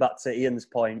like, going back to Ian's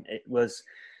point, it was,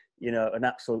 an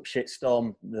absolute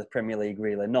shitstorm, the Premier League,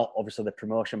 really. Not obviously the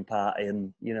promotion party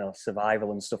and,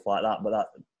 survival and stuff like that, but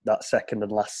that second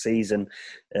and last season,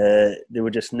 there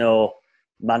were just no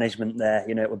management there.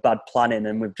 It was bad planning,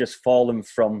 and we've just fallen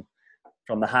from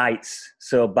the heights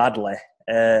so badly.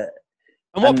 And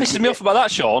what pisses me off about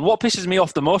that, Sean, what pisses me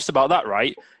off the most about that,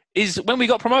 right, is when we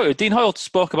got promoted, Dean Hoyle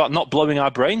spoke about not blowing our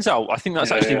brains out. I think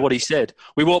that's actually what he said.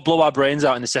 We won't blow our brains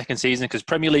out in the second season because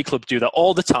Premier League clubs do that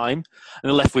all the time and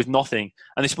they're left with nothing.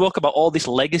 And they spoke about all this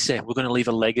legacy. We're going to leave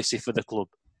a legacy for the club.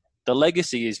 The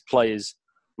legacy is players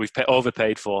we've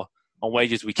overpaid for on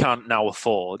wages we can't now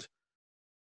afford.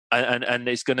 And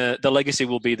it's the legacy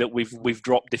will be that we've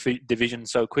dropped division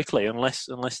so quickly unless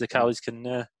the Cows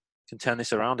can turn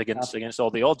this around against all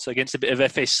the odds, against a bit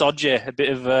of FA Sodje, a bit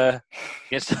of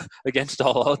against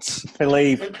all odds.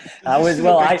 Believe I was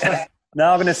I'm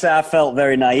going to say I felt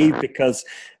very naive because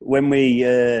when we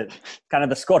kind of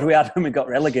the squad we had when we got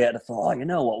relegated, I thought, you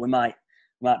know what, we might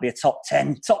be a top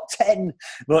 10.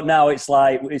 But now it's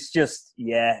like, it's just,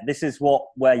 this is what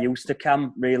we're used to,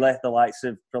 Cam, really. The likes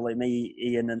of probably me,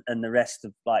 Ian, and the rest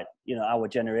of our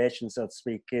generation, so to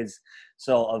speak, is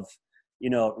sort of,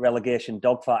 relegation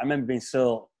dogfight. I remember being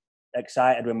so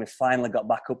excited when we finally got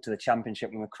back up to the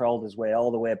Championship, when we crawled his way all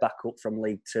the way back up from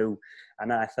League Two,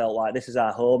 and I felt like this is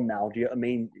our home now. Do you know what I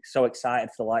mean? So excited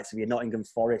for the likes of your Nottingham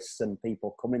Forests and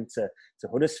people coming to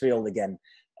Huddersfield again.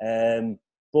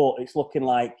 But it's looking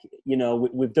like,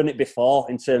 we've done it before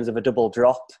in terms of a double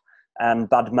drop and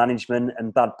bad management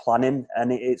and bad planning,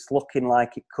 and it's looking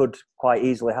like it could quite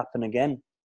easily happen again.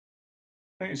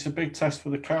 I think it's a big test for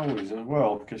the Cowboys as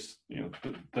well because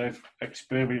they've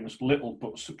experienced little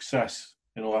but success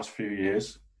in the last few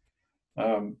years,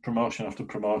 promotion after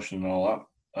promotion and all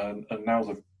that, and now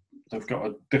they've got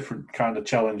a different kind of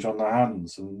challenge on their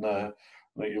hands, and I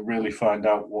think you'll really find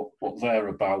out what they're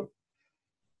about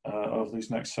over these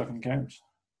next 7 games.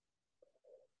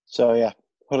 So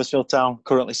Huddersfield Town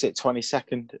currently sit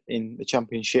 22nd in the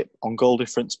Championship on goal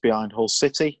difference behind Hull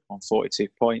City on 42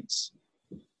 points.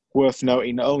 Worth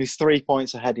noting that only 3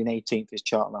 points ahead in 18th is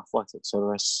Charlton Athletic, so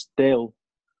there are still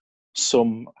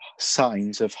some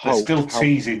signs of hope. They're still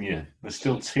teasing you.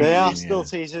 They are still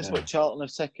teasers, but Charlton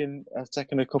have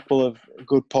taken a couple of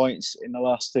good points in the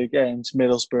last 2 games.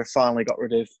 Middlesbrough finally got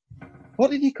rid of...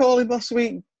 What did you call him last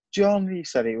week, John? You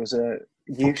said he was a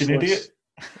useless... Fucking idiot.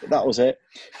 That was it.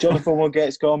 Jonathan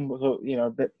Woodgate's gone.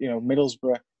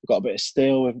 Middlesbrough got a bit of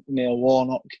steel with Neil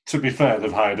Warnock. To be fair,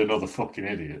 they've hired another fucking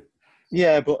idiot.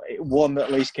 Yeah, but one that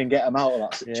at least can get them out of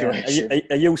that situation. Yeah,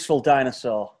 a useful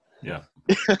dinosaur. Yeah.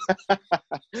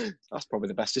 That's probably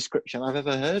the best description I've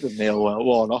ever heard of Neil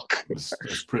Warnock. It's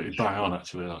pretty bang on,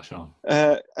 actually, that, Sean.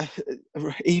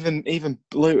 Even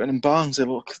Luton and Barnes, they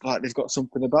look like they've got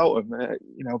something about them.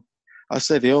 I'd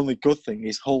say the only good thing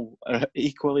is Hull are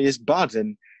equally as bad.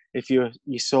 And if you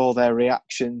saw their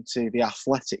reaction to the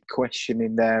Athletic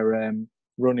questioning their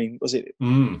running, was it...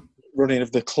 running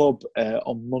of the club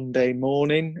on Monday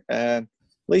morning. At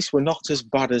least we're not as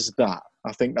bad as that.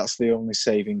 I think that's the only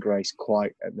saving grace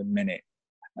quite at the minute.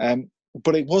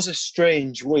 But it was a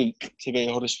strange week to be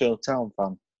a Huddersfield Town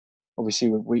fan. Obviously,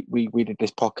 we did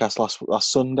this podcast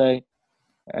last Sunday.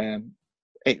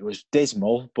 It was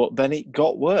dismal, but then it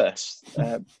got worse.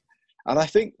 And I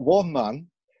think one man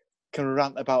can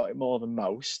rant about it more than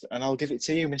most, and I'll give it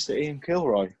to you, Mr. Ian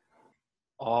Kilroy.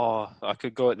 Oh, I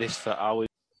could go at this for hours.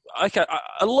 Okay,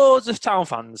 loads of Town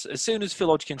fans, as soon as Phil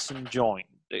Hodgkinson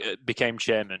became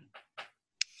chairman,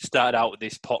 started out with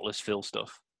this potless Phil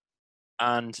stuff.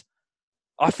 And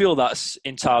I feel that's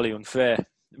entirely unfair.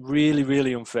 Really,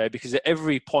 really unfair, because at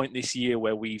every point this year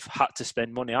where we've had to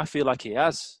spend money, I feel like he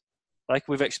has. Like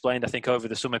we've explained, I think over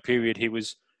the summer period, he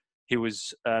was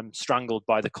strangled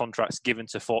by the contracts given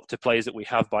to players that we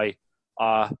have by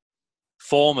our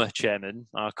former chairman,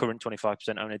 our current 25%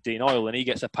 owner, Dean Hoyle, and he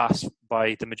gets a pass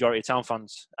by the majority of Town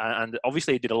fans. And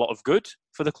obviously he did a lot of good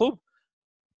for the club,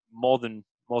 more than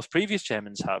most previous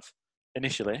chairmans have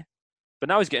initially. But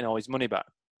now he's getting all his money back.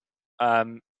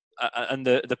 And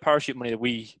the parachute money that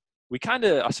we kind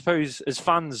of, I suppose, as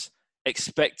fans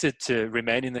expected to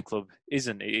remain in the club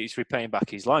isn't. He's repaying back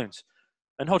his loans.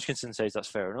 And Hodgkinson says that's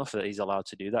fair enough, that he's allowed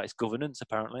to do that. It's governance,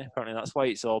 apparently. Apparently that's why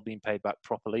it's all being paid back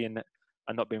properly and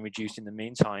not being reduced in the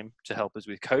meantime to help us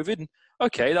with COVID. And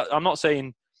okay, I'm not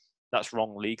saying that's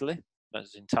wrong legally.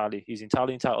 He's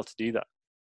entirely entitled to do that.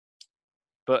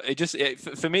 But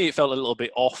for me, it felt a little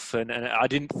bit off, and I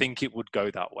didn't think it would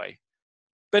go that way.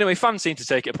 But anyway, fans seem to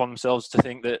take it upon themselves to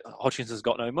think that Hodgkinson's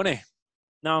got no money.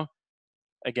 Now,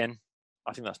 again,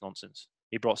 I think that's nonsense.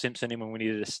 He brought Simpson in when we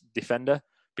needed a defender.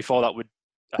 Before that,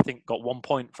 I think got 1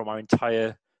 point from our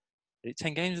entire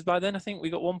 10 games by then. I think we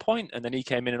got 1 point, and then he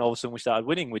came in, and all of a sudden we started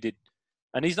winning. We did,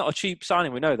 and he's not a cheap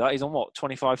signing. We know that he's on what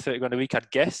 25, 30 grand a week. I'd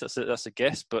guess that's a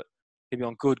guess, but he'd be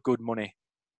on good money.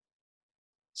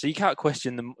 So you can't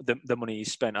question the money he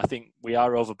spent. I think we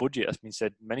are over budget. That's been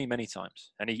said many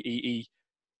times, and he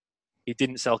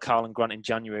didn't sell Karlan Grant in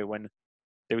January when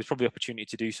there was probably opportunity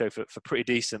to do so for pretty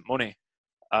decent money.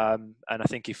 And I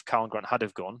think if Karlan Grant had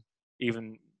have gone,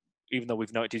 even though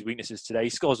we've noted his weaknesses today, he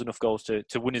scores enough goals to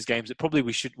win his games that probably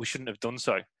we shouldn't have done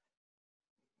so.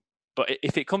 But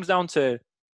if it comes down to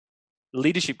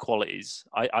leadership qualities,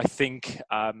 I think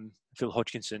Phil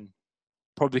Hodgkinson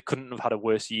probably couldn't have had a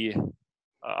worse year.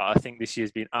 I think this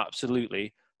year's been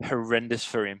absolutely horrendous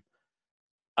for him.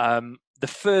 The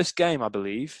first game, I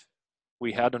believe,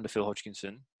 we had under Phil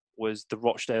Hodgkinson was the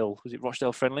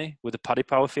Rochdale friendly with the Paddy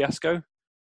Power fiasco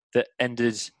that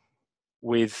ended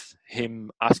with him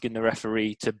asking the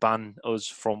referee to ban us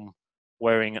from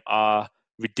wearing our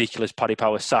ridiculous Paddy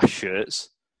Power sash shirts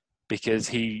because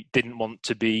he didn't want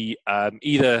to be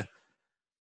either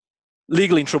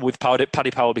legally in trouble with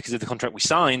Paddy Power because of the contract we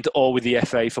signed, or with the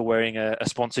FA for wearing a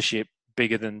sponsorship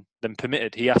bigger than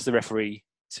permitted. He asked the referee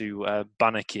to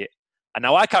ban a kit. And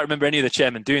now I can't remember any of the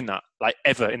chairmen doing that, like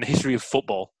ever in the history of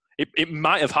football. It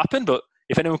might have happened, but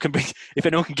if anyone can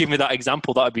give me that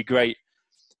example, that would be great.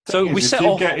 So we set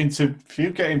off. If you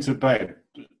get into bed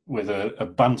with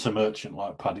a banter merchant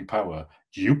like Paddy Power,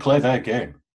 you play their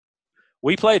game.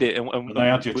 We played it, and they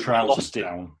had your trousers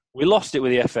down. We lost it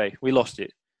with the FA. We lost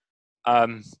it.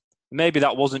 Maybe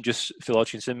that wasn't just Phil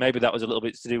Hodgkinson. Maybe that was a little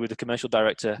bit to do with the commercial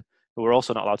director, who we're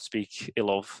also not allowed to speak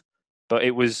ill of. But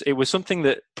it was something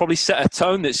that probably set a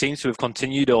tone that seems to have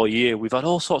continued all year. We've had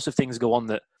all sorts of things go on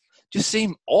that just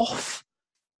seem off,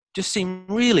 just seem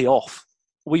really off.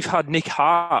 We've had Nick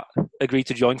Hart agree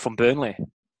to join from Burnley.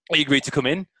 He agreed to come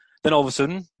in. Then all of a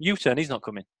sudden, U-turn, he's not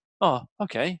coming. Oh,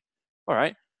 okay. All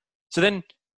right. So then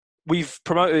we've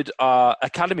promoted our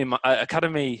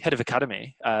academy head of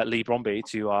academy, Lee Bromby,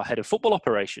 to our head of football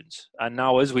operations. And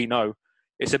now, as we know,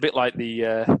 it's a bit like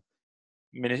the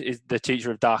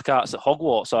teacher of dark arts at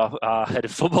Hogwarts, our head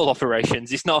of football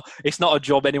operations. It's not a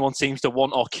job anyone seems to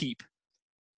want or keep.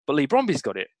 But Lee Bromby's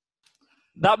got it.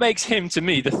 That makes him, to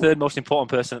me, the third most important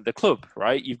person at the club,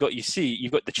 right? You've got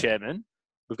the chairman.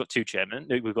 We've got two chairmen.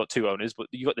 We've got two owners, but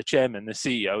you've got the chairman, the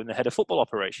CEO, and the head of football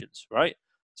operations, right?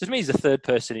 So to me, he's the third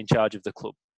person in charge of the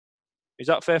club. Is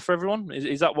that fair for everyone?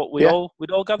 Is that what we'd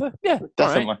all gather? Yeah,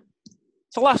 definitely. Right.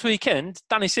 So last weekend,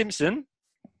 Danny Simpson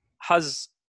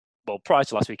prior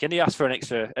to last weekend, he asked for an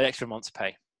extra month's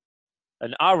pay.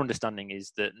 And our understanding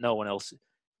is that no one else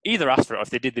either asked for it, or if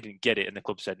they did, they didn't get it, and the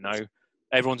club said no.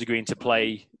 Everyone's agreeing to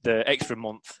play the extra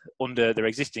month under their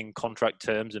existing contract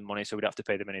terms and money, so we'd have to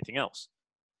pay them anything else.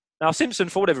 Now, Simpson,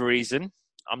 for whatever reason,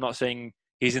 I'm not saying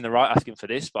he's in the right asking for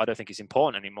this, but I don't think it's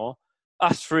important anymore,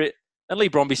 asked for it, and Lee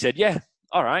Bromby said, yeah,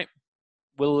 all right,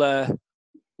 we'll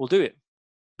do it.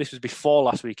 This was before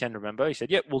last weekend, remember? He said,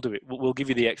 yeah, we'll do it. We'll give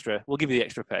you the extra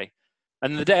pay.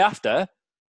 And the day after,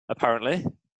 apparently,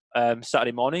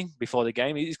 Saturday morning before the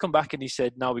game, he's come back and he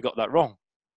said, no, we got that wrong.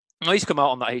 Now, he's come out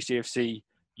on that HDFC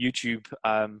YouTube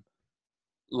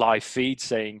live feed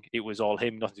saying it was all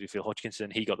him, nothing to do with Phil Hodgkinson.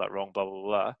 He got that wrong, blah, blah,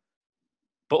 blah.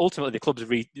 But ultimately, the club's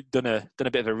done a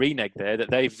bit of a renege there,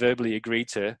 that they've verbally agreed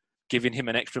to giving him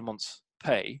an extra month's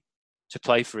pay to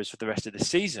play for us for the rest of the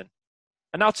season.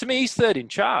 And now, to me, he's third in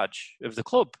charge of the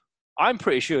club. I'm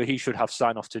pretty sure he should have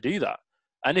sign off to do that.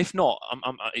 And if not,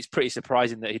 it's pretty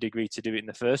surprising that he'd agreed to do it in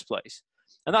the first place.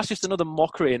 And that's just another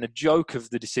mockery and a joke of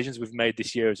the decisions we've made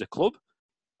this year as a club.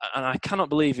 And I cannot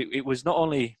believe it was not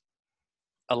only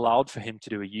allowed for him to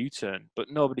do a U-turn, but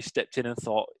nobody stepped in and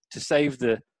thought, to save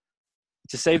the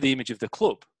image of the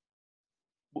club,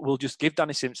 we'll just give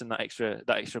Danny Simpson that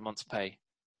extra month's pay.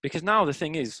 Because now the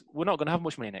thing is, we're not going to have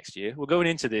much money next year. We're going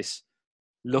into this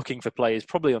looking for players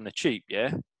probably on the cheap,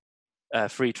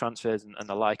 free transfers and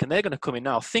the like. And they're going to come in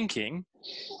now thinking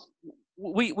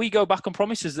we go back on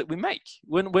promises that we make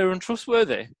when we're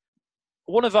untrustworthy.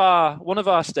 One of our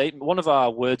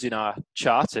words in our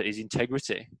charter is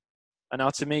integrity. And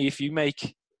now, to me, if you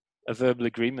make a verbal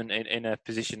agreement in a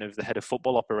position of the head of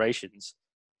football operations,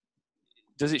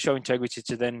 does it show integrity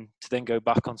to then go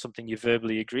back on something you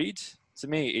verbally agreed? To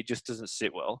me, it just doesn't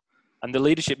sit well. And the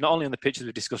leadership, not only on the pitch as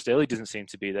we discussed earlier, doesn't seem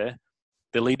to be there.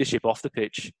 the leadership off the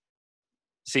pitch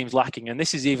seems lacking. And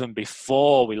this is even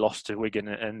before we lost to Wigan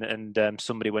and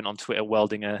somebody went on Twitter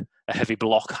welding a heavy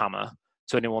block hammer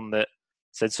to anyone that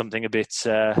said something a bit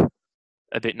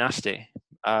nasty.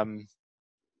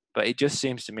 But it just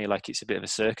seems to me like it's a bit of a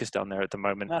circus down there at the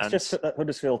moment. That's just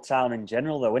Huddersfield Town in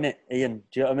general, though, isn't it, Ian?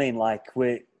 Do you know what I mean? Like,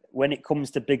 when it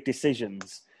comes to big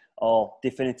decisions or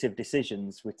definitive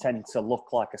decisions, we tend to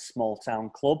look like a small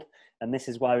town club. And this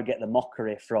is why we get the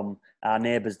mockery from our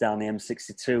neighbours down the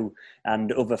M62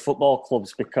 and other football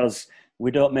clubs, because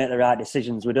we don't make the right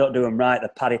decisions. We don't do them right. The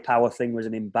Paddy Power thing was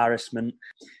an embarrassment.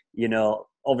 You know,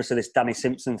 obviously this Danny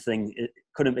Simpson thing, it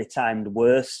couldn't be timed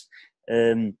worse.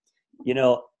 You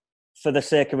know, for the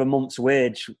sake of a month's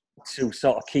wage to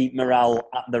sort of keep morale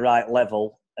at the right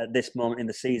level at this moment in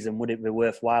the season, would it be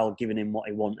worthwhile giving him what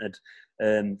he wanted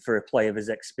for a player of his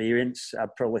experience?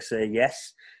 I'd probably say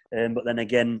yes. But then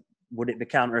again, would it be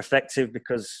counter-effective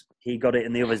because he got it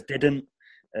and the others didn't?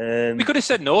 We could have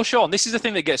said no, Sean. This is the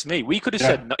thing that gets me. We could have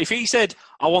said no. If he said,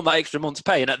 I want that extra month's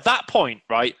pay, and at that point,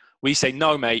 right, we say,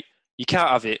 no, mate, you can't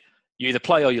have it. You either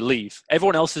play or you leave.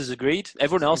 Everyone else has agreed.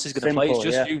 Everyone else is going to play. It's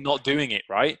just you not doing it,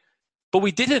 right? But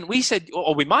we didn't. We said,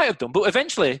 or we might have done, but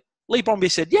eventually Lee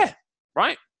Bromby said, yeah,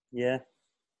 right? Yeah.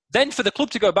 Then for the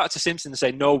club to go back to Simpson and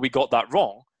say, no, we got that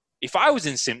wrong. If I was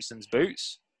in Simpson's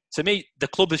boots, to me, the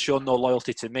club has shown no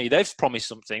loyalty to me. They've promised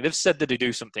something. They've said that they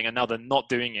do something, and now they're not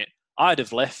doing it. I'd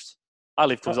have left. I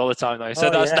leave clubs all the time now. So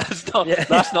that's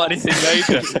not anything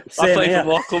major. I play for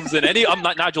more clubs than any. I'm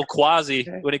like Nigel Quasi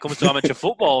when it comes to amateur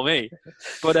football, me.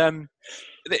 But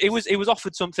it was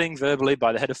offered something verbally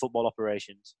by the head of football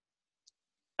operations,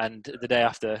 and the day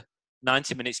after,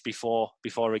 90 minutes before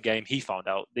a game, he found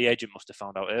out. The agent must have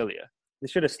found out earlier. They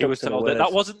should have stuck to the words.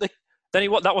 That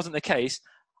wasn't the case.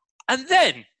 And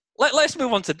then let's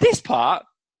move on to this part.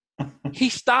 He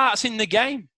starts in the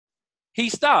game. He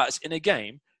starts in a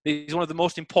game. He's one of the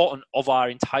most important of our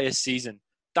entire season.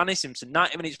 Danny Simpson,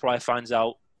 90 minutes prior, finds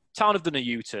out Town have done a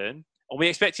U-turn, and we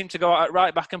expect him to go out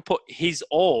right back and put his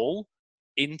all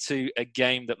into a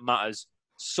game that matters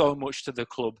so much to the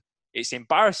club. It's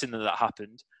embarrassing that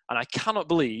happened, and I cannot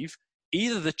believe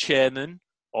either the chairman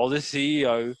or the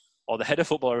CEO or the head of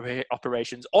football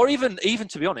operations, or even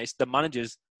to be honest, the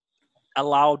managers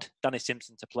allowed Danny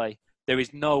Simpson to play. There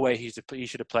is no way he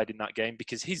should have played in that game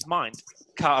because his mind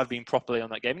can't have been properly on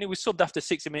that game. And he was subbed after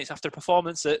 60 minutes after a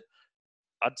performance that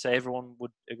I'd say everyone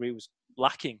would agree was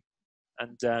lacking.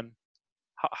 And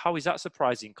how is that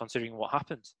surprising considering what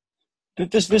happened?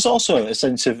 There's also a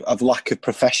sense of lack of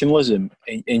professionalism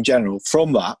in general.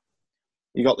 From that,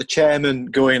 you got the chairman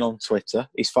going on Twitter.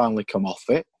 He's finally come off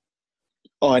it.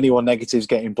 Or anyone negative's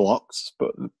getting blocked.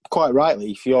 But quite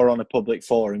rightly, if you're on a public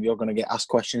forum, you're going to get asked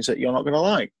questions that you're not going to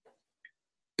like.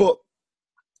 But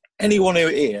anyone who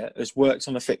here has worked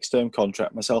on a fixed-term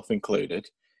contract, myself included,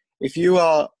 if you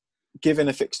are given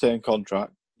a fixed-term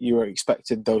contract, you are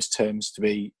expected those terms to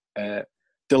be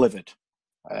delivered.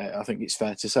 I think it's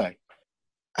fair to say.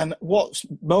 And what's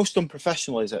most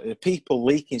unprofessional is that the people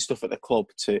leaking stuff at the club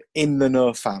to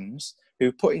in-the-know fans who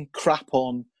are putting crap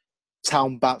on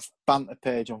Town banter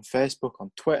page on Facebook,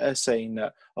 on Twitter, saying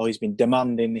that, oh, he's been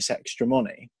demanding this extra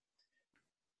money.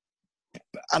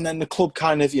 And then the club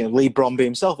kind of, Lee Bromby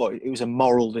himself, it was a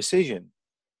moral decision.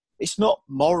 It's not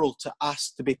moral to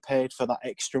ask to be paid for that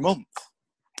extra month.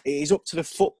 It is up to the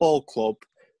football club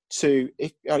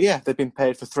they've been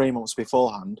paid for 3 months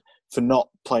beforehand for not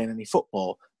playing any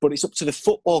football, but it's up to the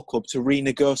football club to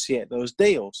renegotiate those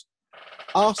deals.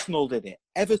 Arsenal did it.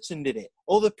 Everton did it.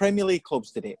 Other Premier League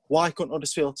clubs did it. Why couldn't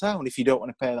Huddersfield Town if you don't want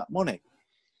to pay that money?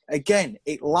 Again,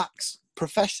 it lacks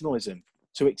professionalism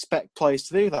to expect players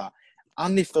to do that.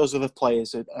 And if those other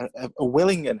players are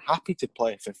willing and happy to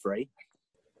play for free,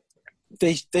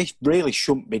 they really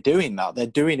shouldn't be doing that. They're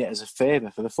doing it as a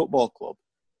favour for the football club.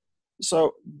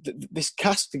 So this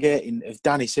castigating of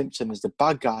Danny Simpson as the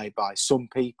bad guy by some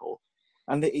people,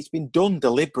 and it's been done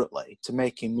deliberately to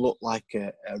make him look like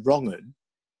a wrong-un.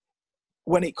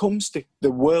 When it comes to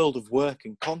the world of work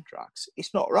and contracts,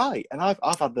 it's not right. And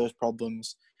I've had those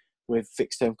problems with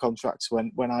fixed-term contracts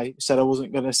when I said I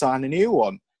wasn't going to sign a new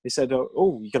one. They said,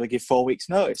 oh, you've got to give 4 weeks'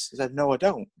 notice. I said, no, I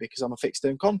don't, because I'm a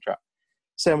fixed-term contract.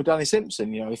 Same with Danny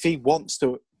Simpson. If he wants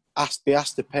to be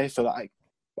asked to pay for that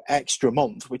extra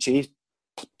month, which he's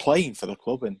playing for the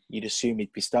club, and you'd assume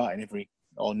he'd be starting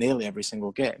nearly every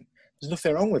single game, there's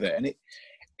nothing wrong with it. And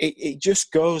it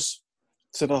just goes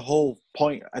to the whole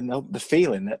point and the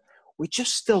feeling that we're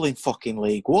just still in fucking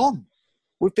League One.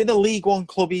 We've been a League One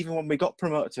club even when we got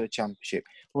promoted to the Championship,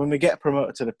 when we get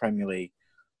promoted to the Premier League.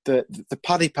 The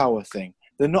Paddy Power thing.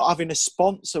 They're not having a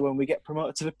sponsor when we get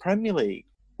promoted to the Premier League.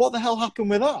 What the hell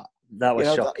happened with that? That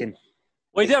was shocking.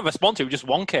 Well, he didn't have a sponsor. It was just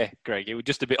 1K, Greg. It was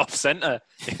just a bit off centre.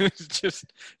 It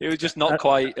was just not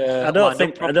quite. I don't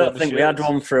think we had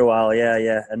one for a while.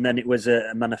 Yeah, and then it was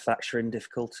a manufacturing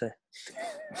difficulty.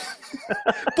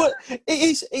 But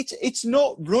it's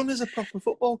not run as a proper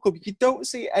football club. You don't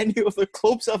see any other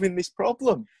clubs having this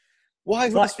problem.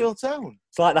 Why Huddersfield Town?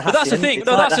 It's like the that's the thing.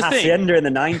 No, that's the thing. Hacienda in the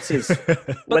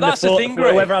 90s. But that's the thing,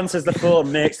 Greg. Whoever answers the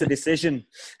phone makes the decision.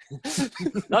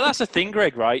 No, that's the thing,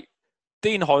 Greg. Right?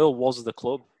 Dean Hoyle was the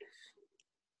club.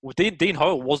 Dean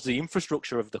Hoyle was the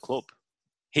infrastructure of the club.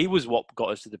 He was what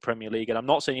got us to the Premier League. And I'm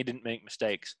not saying he didn't make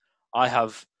mistakes. I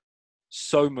have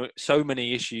so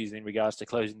many issues in regards to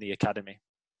closing the academy.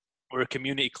 We're a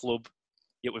community club,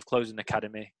 yet we've closed an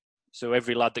academy. So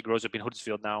every lad that grows up in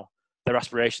Huddersfield now, their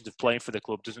aspirations of playing for the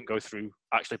club doesn't go through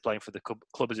actually playing for the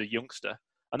club as a youngster.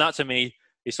 And that, to me,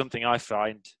 is something I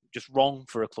find just wrong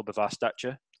for a club of our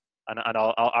stature. And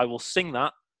I will sing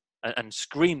that and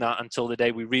scream that until the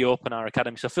day we reopen our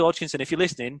academy. So Phil Hodgkinson, if you're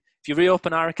listening, if you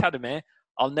reopen our academy,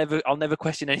 I'll never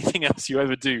question anything else you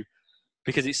ever do,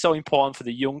 because it's so important for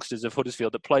the youngsters of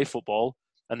Huddersfield that play football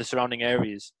and the surrounding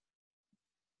areas.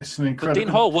 It's an incredible. But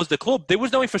Dean Hoyle was the club. There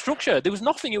was no infrastructure. There was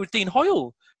nothing. It was Dean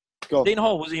Hoyle. Dean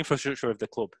Hoyle was the infrastructure of the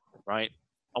club, right?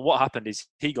 And what happened is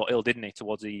he got ill, didn't he,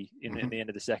 towards in the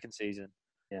end of the second season.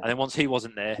 Yeah. And then once he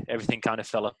wasn't there, everything kind of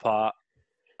fell apart.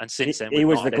 And since then, he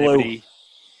was the glue.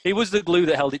 He was the glue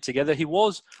that held it together. He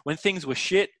was, when things were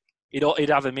shit, he'd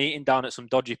have a meeting down at some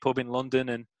dodgy pub in London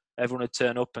and everyone would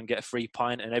turn up and get a free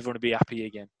pint and everyone would be happy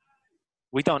again.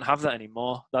 We don't have that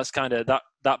anymore. That's kind of,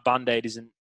 that Band-Aid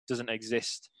doesn't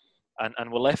exist.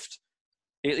 And we're left,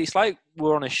 it's like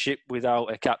we're on a ship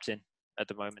without a captain at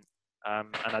the moment.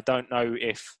 And I don't know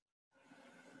if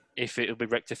it'll be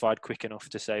rectified quick enough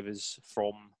to save us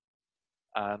from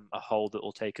a hole that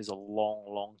will take us a long,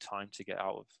 long time to get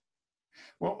out of.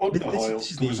 Well, under Hoyle,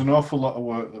 there was an awful lot of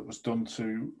work that was done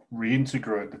to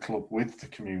reintegrate the club with the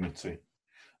community.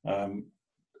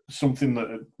 Something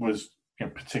that was,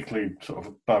 particularly sort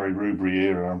of Barry Rubery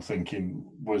era, I'm thinking,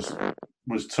 was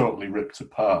totally ripped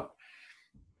apart.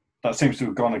 That seems to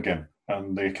have gone again,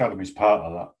 and the academy's part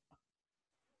of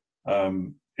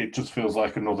that. It just feels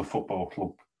like another football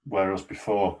club, whereas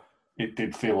before it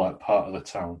did feel like part of the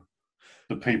town.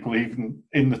 The people even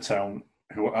in the town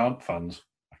who aren't fans,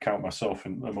 I count myself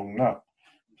among that,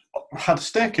 had a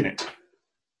stake in it.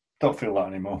 Don't feel that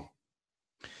anymore.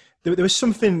 There was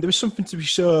something to be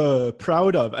so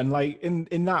proud of, and like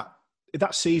in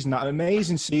that season, that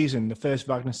amazing season, the first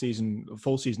Wagner season,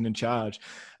 full season in charge,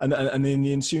 and in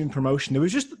the ensuing promotion, there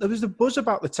was a buzz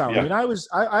about the town. Yeah. I mean,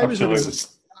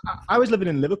 I was living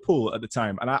in Liverpool at the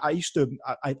time, and I used to,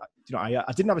 I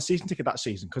didn't have a season ticket that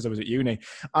season because I was at uni,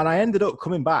 and I ended up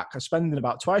coming back and spending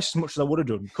about twice as much as I would have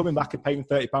done, coming back and paying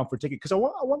 £30 for a ticket because I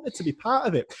wanted to be part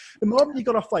of it. The moment you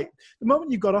got off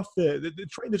the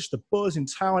train, there's just a buzz in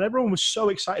town. Everyone was so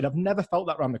excited. I've never felt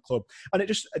that around the club, and it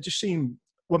just seemed.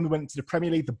 When we went to the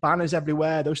Premier League, the banners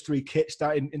everywhere, those three kits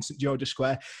that in St George's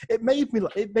Square, it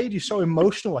made you so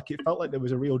emotional. Like it felt like there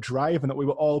was a real drive and that we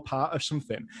were all part of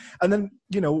something. And then,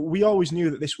 we always knew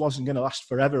that this wasn't going to last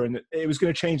forever and it was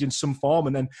going to change in some form.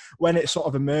 And then when it sort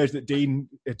of emerged that Dean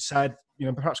had said,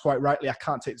 perhaps quite rightly, I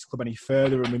can't take this club any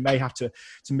further and we may have to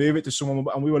move it to someone.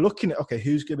 And we were looking at, okay,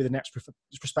 who's going to be the next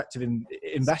prospective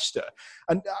investor?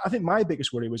 And I think my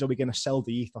biggest worry was, are we going to sell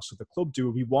the ethos of the club?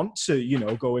 Do we want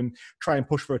to, go and try and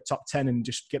push for a top 10 and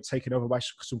just get taken over by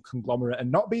some conglomerate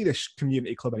and not be this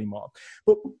community club anymore?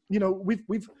 But,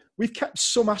 we've kept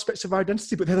some aspects of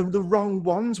identity, but they're the wrong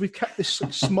ones. We've kept this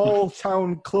small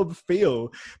town club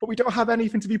feel, but we don't have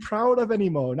anything to be proud of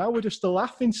anymore. Now we're just a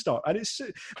laughing stock. And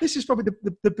this is probably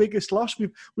the biggest loss.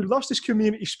 We've lost this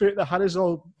community spirit that had us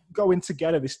all going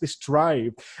together, this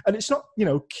drive. And it's not,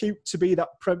 cute to be that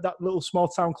little small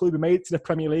town club who made it to the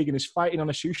Premier League and is fighting on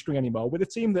a shoestring anymore with a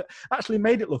team that actually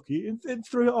made it lucky and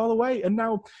threw it all away. And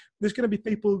now there's going to be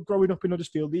people growing up in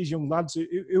Huddersfield, these young lads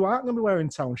who aren't going to be wearing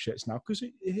town shirts now, because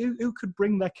who could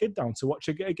bring their kid down to watch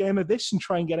a game of this and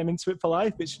try and get them into it for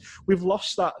life? We've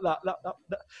lost that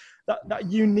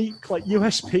unique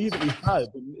USP that we had.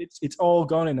 It's all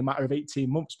gone in a matter of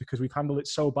 18 months because we've handled it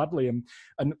so badly.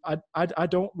 And I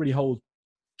don't really hold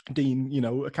Dean,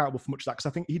 accountable for much of that, because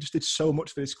I think he just did so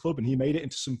much for this club and he made it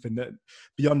into something that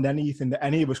beyond anything that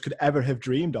any of us could ever have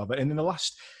dreamed of. And in the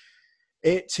last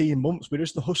 18 months, we're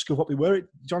just the husk of what we were.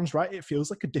 John's right, it feels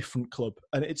like a different club,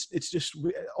 and it's just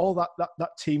all that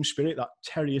team spirit, that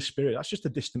terrier spirit, that's just a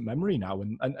distant memory now,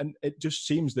 and it just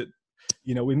seems that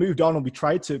we moved on and we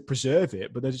tried to preserve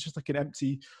it, but there's just like an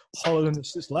empty hollow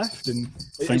that's left. And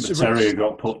I think the terrier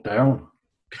got put down.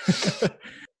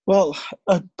 Well,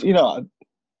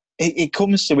 it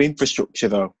comes to infrastructure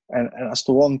though, and that's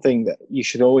the one thing that you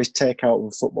should always take out of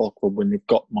a football club when they've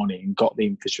got money and got the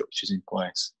infrastructures in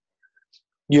place.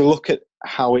 You look at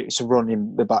how it's run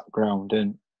in the background,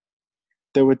 and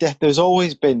there's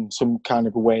always been some kind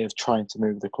of a way of trying to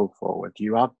move the club forward.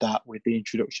 You had that with the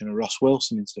introduction of Ross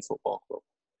Wilson into the football club,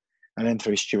 and then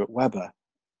through Stuart Webber.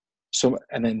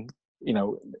 And then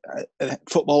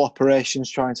football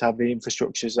operations trying to have the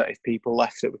infrastructures that if people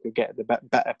left, that we could get the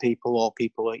better people or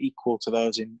people are equal to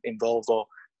those involved or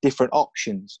different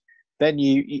options. Then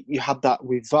you had that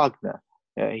with Wagner.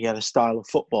 He had a style of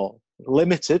football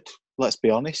limited. Let's be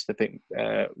honest. I think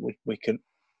we can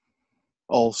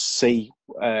all see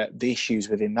the issues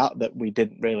within that we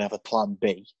didn't really have a plan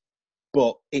B.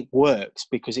 But it worked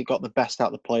because it got the best out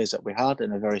of the players that we had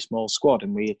in a very small squad,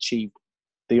 and we achieved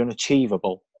the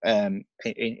unachievable in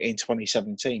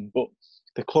 2017. But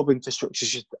the club infrastructures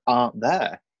just aren't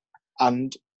there.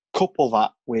 And couple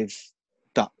that with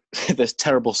there's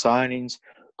terrible signings,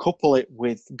 couple it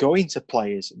with going to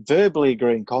players, verbally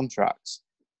agreeing contracts,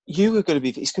 it's going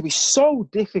to be so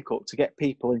difficult to get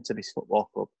people into this football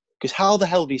club. Because how the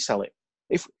hell do you sell it?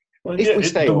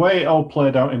 The way it all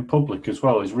played out in public as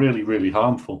well is really, really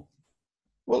harmful.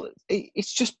 Well,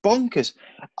 it's just bonkers.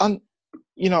 And,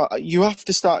 you have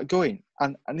to start going.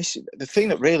 And this, the thing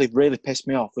that really, really pissed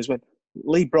me off was when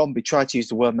Lee Bromby tried to use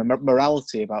the word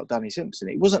morality about Danny Simpson.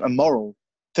 It wasn't a moral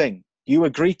thing. You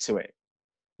agreed to it.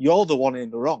 You're the one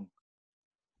in the wrong.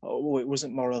 Oh, it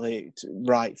wasn't morally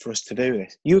right for us to do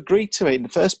this. You agreed to it in the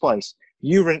first place.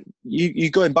 You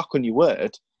going back on your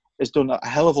word has done a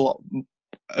hell of a lot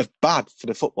of bad for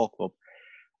the football club.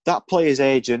 That player's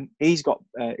agent, he's got,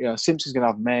 Simpson's going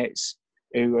to have mates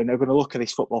who are going to look at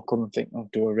this football club and think, oh,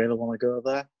 do I really want to go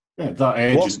there? Yeah, that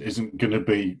agent isn't going to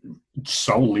be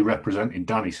solely representing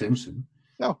Danny Simpson.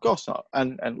 No, of course not.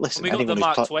 And listen, we got the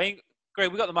Mark Twain.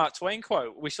 Greg, we got the Mark Twain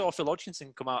quote. We saw Phil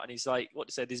Hodgkinson come out and he's like, what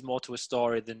to say, there's more to a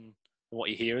story than what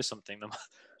you hear or something.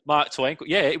 Mark Twain,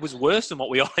 yeah, it was worse than what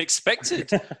we all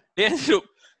expected.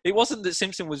 It wasn't that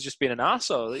Simpson was just being an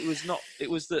arsehole. It was not.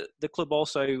 It was that the club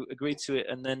also agreed to it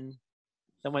and then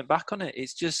went back on it.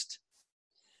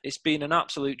 It's been an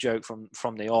absolute joke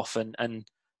from the off. And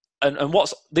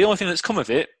what's the only thing that's come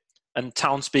of it, and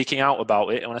Town speaking out about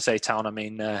it, and when I say Town, I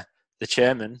mean the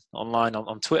chairman online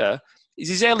on Twitter, is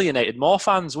he's alienated more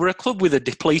fans. We're a club with a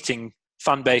depleting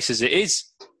fan base as it is.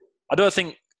 I don't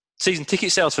think season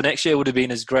ticket sales for next year would have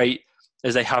been as great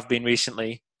as they have been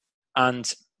recently. And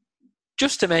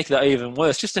just to make that even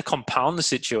worse, just to compound the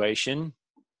situation,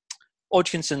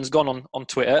 Hodgkinson's gone on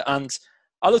Twitter, and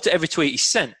I looked at every tweet he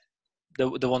sent,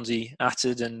 the ones he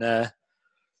uttered and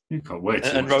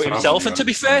wrote himself. And to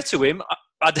be fair to him,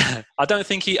 I don't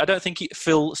think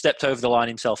Phil stepped over the line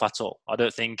himself at all. I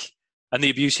don't think, and the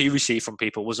abuse he received from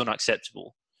people was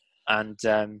unacceptable. And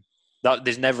that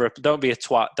there's never don't be a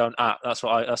twat, don't act. That's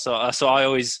what I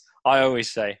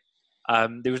always say.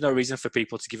 There was no reason for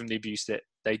people to give him the abuse that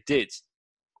they did.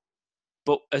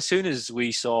 But as soon as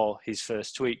we saw his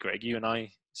first tweet, Greg, you and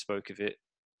I spoke of it,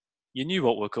 you knew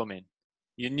what were coming.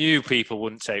 You knew people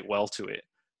wouldn't take well to it.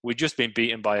 We'd just been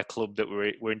beaten by a club that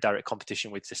we're in direct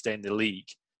competition with to stay in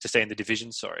the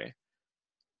division, sorry.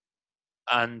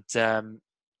 And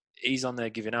he's on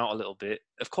there giving out a little bit.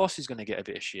 Of course he's going to get a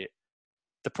bit of shit.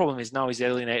 The problem is now he's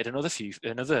alienated another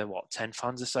 10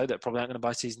 fans or so that probably aren't going to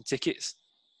buy season tickets.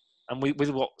 And with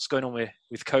what's going on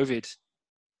with COVID,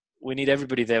 we need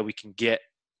everybody there we can get.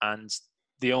 And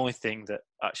the only thing that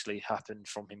actually happened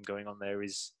from him going on there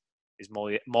is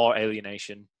more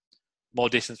alienation, more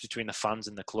distance between the fans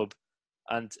and the club.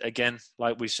 And again,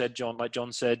 like we said, John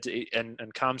said,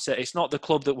 and Cam said, it's not the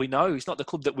club that we know. It's not the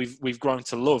club that we've grown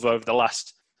to love over the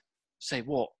last,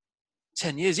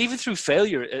 10 years, even through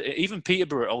failure, even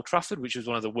Peterborough at Old Trafford, which was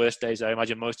one of the worst days I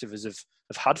imagine most of us have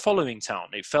had following Town.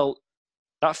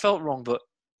 That felt wrong, but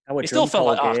it still felt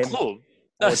like our club.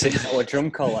 Our drum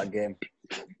call that game.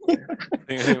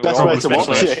 Best way to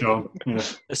watch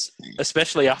it.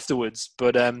 Especially afterwards.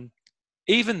 But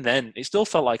even then, it still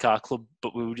felt like our club,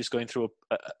 but we were just going through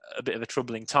a bit of a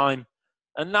troubling time.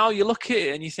 And now you look at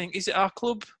it and you think, is it our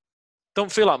club?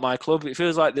 Don't feel like my club. It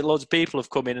feels like loads of people have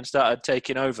come in and started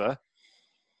taking over.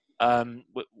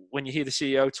 When you hear the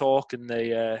CEO talk and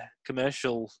the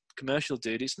commercial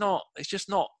dude, it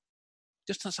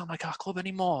doesn't sound like our club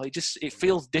anymore. It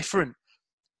feels different.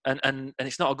 And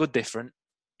it's not a good different.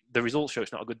 The results show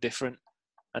it's not a good different.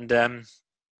 And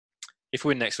if we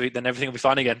win next week, then everything will be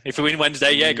fine again. If we win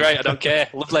Wednesday, yeah, great. I don't care.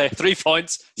 Lovely. 3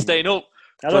 points, staying up.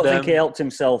 I don't think he helped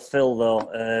himself, Phil,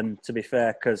 though, to be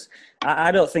fair, because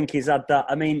I don't think he's had that.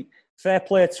 I mean, fair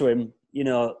play to him.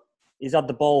 he's had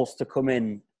the balls to come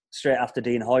in straight after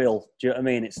Dean Hoyle. Do you know what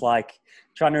I mean? It's like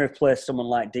trying to replace someone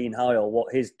like Dean Hoyle.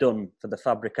 What he's done for the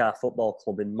Fabricar Football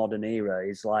Club in modern era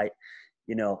is like,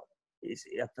 you know,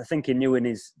 I think he knew in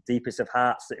his deepest of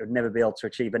hearts that he would never be able to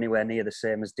achieve anywhere near the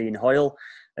same as Dean Hoyle.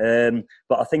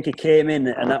 But I think he came in,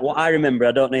 and what I remember,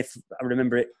 I don't know if I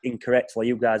remember it incorrectly,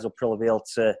 you guys will probably be able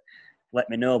to let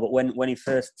me know, but when he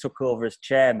first took over as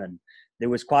chairman, there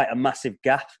was quite a massive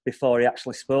gap before he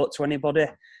actually spoke to anybody.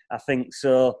 I think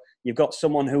so. You've got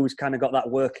someone who's kind of got that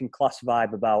working class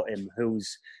vibe about him,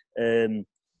 who's, you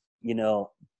know,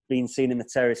 been seen in the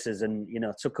terraces and, you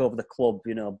know, took over the club,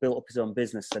 you know, built up his own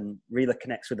business and really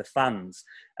connects with the fans.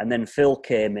 And then Phil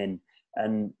came in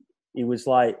and he was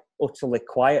like utterly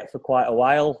quiet for quite a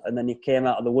while. And then he came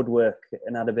out of the woodwork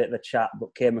and had a bit of a chat,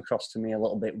 but came across to me a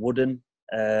little bit wooden.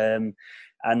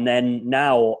 And then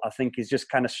now I think he's just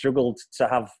kind of struggled to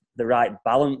have the right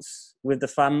balance with the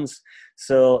fans.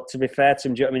 So to be fair to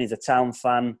him, do you know what I mean? He's a Town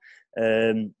fan.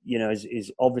 You know, he's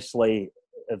obviously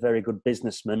a very good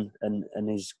businessman and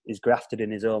he's grafted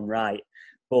in his own right.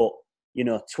 But, you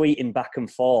know, tweeting back and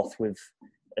forth with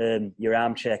your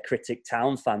armchair critic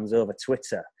Town fans over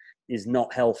Twitter is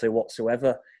not healthy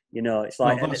whatsoever. You know, it's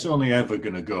like... Well, that's only ever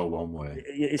going to go one way.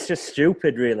 It's just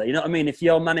stupid, really. You know what I mean? If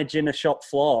you're managing a shop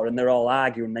floor and they're all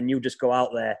arguing, then you just go out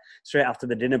there straight after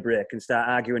the dinner break and start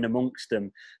arguing amongst them,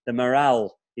 the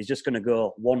morale is just going to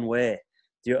go one way.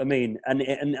 Do you know what I mean?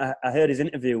 And I heard his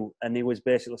interview and he was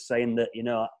basically saying that, you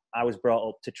know, I was brought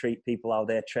up to treat people how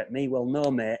they treat me. Well, no,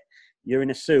 mate. You're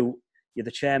in a suit. You're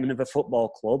the chairman of a football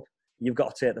club. You've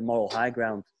got to take the moral high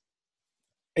ground.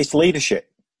 It's leadership.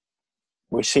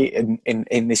 We see it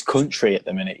in this country at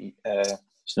the minute.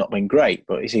 It's not been great,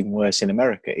 but it's even worse in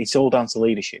America. It's all down to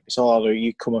leadership. It's all how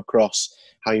you come across,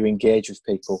 how you engage with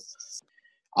people.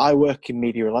 I work in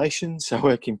media relations. I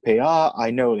work in PR. I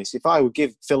know this. If I would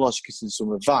give Phil Hodgkinson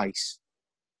some advice,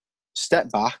 step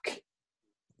back.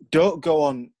 Don't go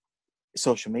on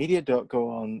social media. Don't go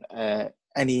on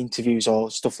any interviews or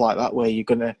stuff like that where you're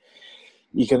gonna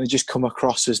just come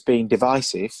across as being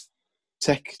divisive.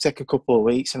 Take a couple of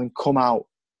weeks and then come out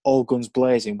all guns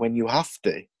blazing when you have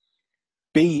to.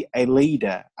 Be a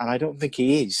leader, and I don't think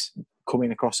he is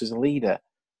coming across as a leader.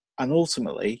 And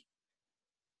ultimately,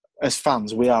 as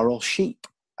fans, we are all sheep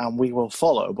and we will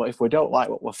follow. But if we don't like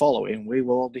what we're following, we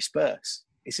will all disperse.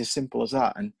 It's as simple as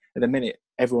that. And at the minute,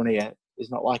 everyone here is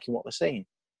not liking what they're seeing.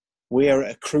 We are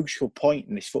at a crucial point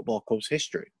in this football club's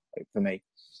history, for me,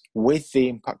 with the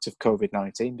impact of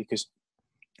COVID-19, because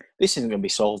this isn't going to be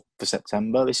solved for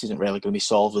September. This isn't really going to be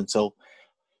solved until,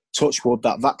 touch wood,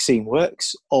 that vaccine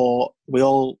works, or we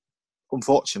all,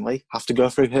 unfortunately, have to go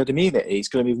through herd immunity. It's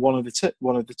going to be one of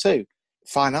the two.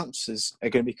 Finances are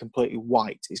going to be completely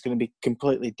white. It's going to be a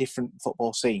completely different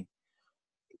football scene.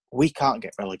 We can't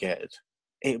get relegated.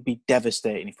 It would be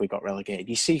devastating if we got relegated.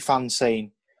 You see fans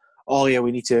saying, oh yeah,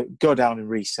 we need to go down and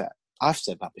reset. I've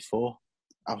said that before.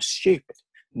 I was stupid,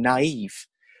 naive.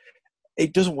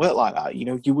 It doesn't work like that. You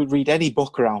know, you would read any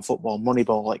book around football,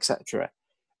 Moneyball, etc.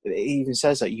 It even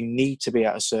says that you need to be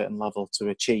at a certain level to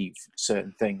achieve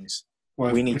certain things.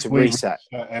 Well, we need to reset.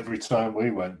 Every time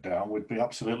we went down, we'd be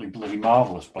absolutely bloody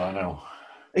marvellous by now.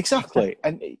 Exactly.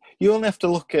 And you only have to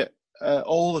look at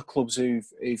all the clubs who've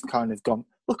kind of gone.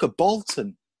 Look at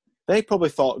Bolton. They probably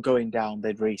thought going down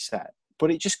they'd reset.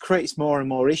 But it just creates more and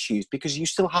more issues because you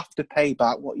still have to pay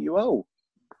back what you owe.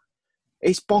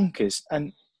 It's bonkers.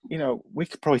 And you know, we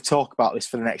could probably talk about this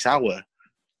for the next hour,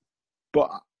 but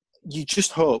you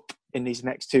just hope in these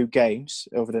next two games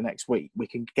over the next week, we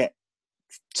can get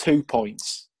 2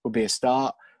 points would be a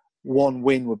start. 1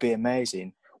 win would be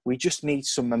amazing. We just need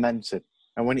some momentum.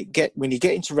 And when you get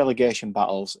into relegation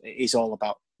battles, it is all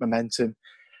about momentum.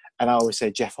 And I always say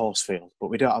Jeff Horsfield, but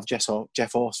we don't have Jeff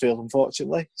Horsfield,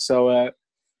 unfortunately. So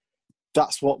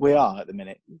that's what we are at the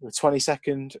minute. We're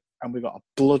 22nd and we've got a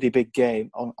bloody big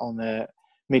game on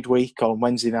midweek on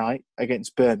Wednesday night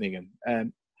against Birmingham.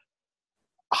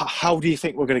 How do you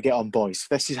think we're going to get on, boys?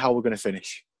 This is how we're going to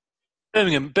finish.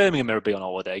 Birmingham will be on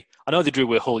holiday. I know they drew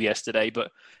with Hull yesterday,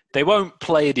 but they won't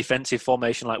play a defensive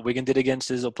formation like Wigan did against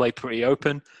us. They'll play pretty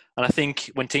open. And I think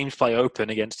when teams play open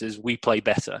against us, we play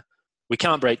better. We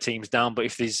can't break teams down, but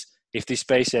if there's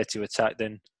space there to attack,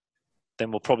 then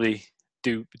we'll probably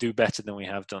do better than we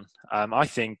have done. I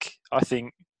think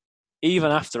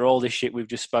even after all this shit we've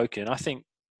just spoken, I think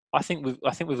we've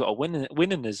got a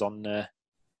win in us on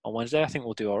Wednesday. I think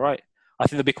we'll do all right. I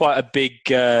think there'll be quite a big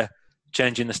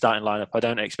change in the starting lineup. I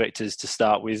don't expect us to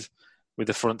start with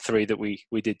the front three that we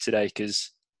did today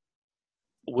because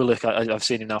Willock, I've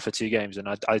seen him now for 2 games, and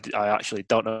I actually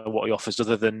don't know what he offers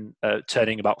other than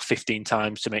turning about 15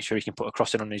 times to make sure he can put a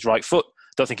cross in on his right foot.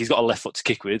 Don't think he's got a left foot to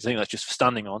kick with. I think that's just for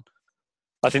standing on.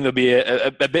 I think there'll be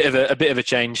a bit of a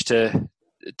change to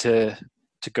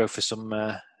go for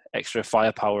some extra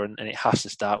firepower, and it has to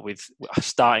start with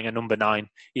starting a number 9,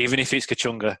 even if it's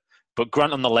Kachunga. But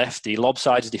Grant on the left, he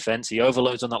lopsides defence, he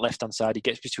overloads on that left-hand side, he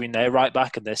gets between their right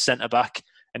back and their centre-back,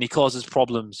 and he causes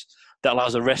problems that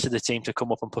allows the rest of the team to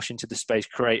come up and push into the space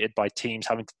created by teams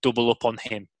having to double up on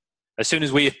him. As soon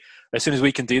as we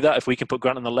can do that, if we can put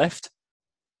Grant on the left,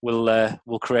 we'll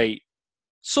create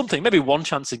something, maybe one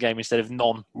chance a game instead of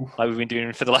none, like we've been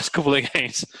doing for the last couple of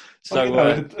games.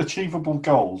 So achievable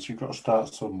goals, you've got to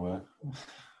start somewhere.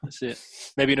 That's it.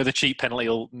 Maybe another cheap penalty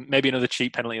will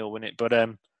win it. But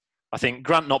I think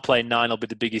Grant not playing 9 will be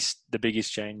the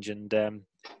biggest change, and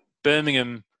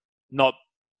Birmingham not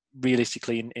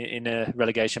realistically in a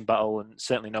relegation battle, and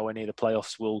certainly nowhere near the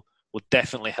playoffs, will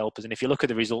definitely help us. And if you look at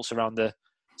the results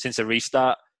since the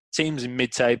restart, teams in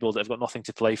mid-table that have got nothing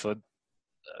to play for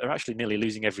are actually nearly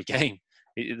losing every game.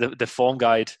 The form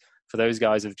guide for those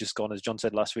guys have just gone, as John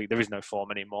said last week, there is no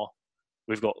form anymore.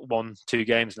 We've got 1-2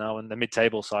 games now, and the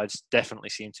mid-table sides definitely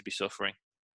seem to be suffering.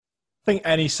 I think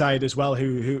any side as well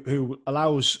who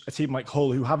allows a team like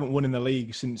Hull, who haven't won in the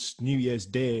league since New Year's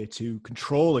Day, to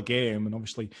control a game and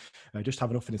obviously just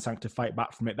have enough in the tank to fight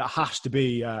back from it, that has to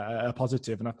be a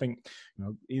positive. And I think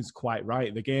he's quite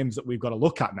right. The games that we've got to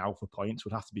look at now for points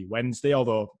would have to be Wednesday,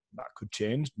 although that could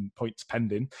change, points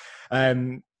pending.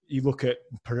 You look at,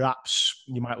 perhaps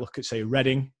you might look at, say,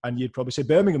 Reading, and you'd probably say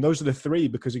Birmingham. Those are the 3,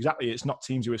 because exactly, it's not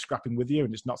teams who are scrapping with you,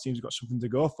 and it's not teams who've got something to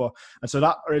go for. And so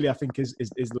that really, I think, is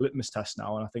the litmus test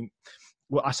now. And I think,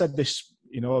 well, I said this,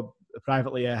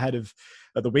 privately ahead of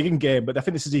the Wigan game, but I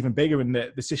think this is even bigger in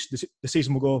that the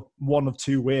season will go one of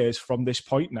 2 ways from this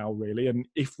point now, really. And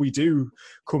if we do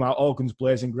come out all guns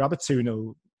blazing, grab a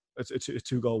 2-0, a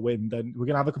 2-goal win, then we're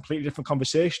going to have a completely different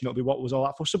conversation. It'll be what was all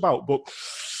that fuss about. But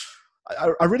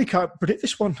I really can't predict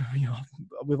this one.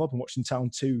 We've all been watching Town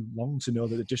too long to know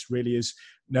that it just really is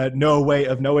no way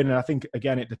of knowing. And I think,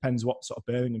 again, it depends what sort of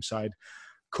Birmingham side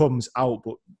comes out,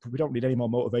 but we don't need any more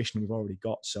motivation than we've already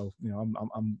got. So,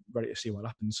 I'm ready to see what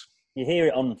happens. You hear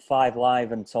it on 5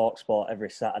 Live and TalkSport every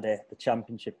Saturday. The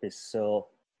Championship is so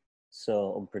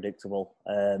unpredictable.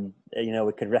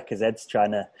 We could wreck his heads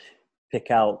trying to pick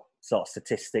out sort of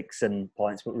statistics and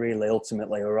points, but really,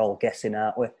 ultimately, we're all guessing,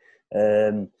 aren't we?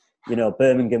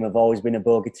 Birmingham have always been a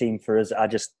bogey team for us. I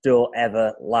just don't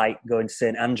ever like going to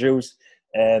St Andrews.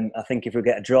 I think if we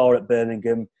get a draw at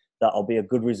Birmingham, that'll be a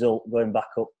good result going back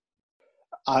up.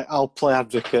 I'll play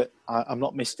advocate. I'm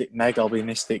not Mystic Meg. I'll be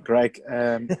Mystic Greg.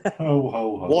 Ho.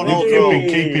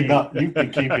 You've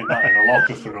been keeping that in a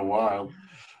locker for a while.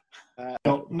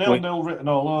 0-0 written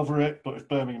all over it. But if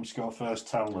Birmingham score first,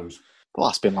 Town lose. Well,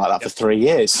 that's been like that for 3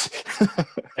 years.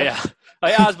 Yeah,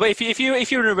 it has. But if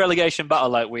you're in a relegation battle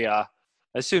like we are,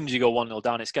 as soon as you go 1-0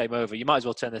 down, it's game over. You might as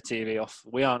well turn the TV off.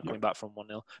 We aren't coming back from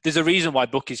 1-0. There's a reason why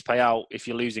bookies pay out if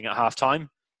you're losing at half time,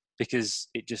 because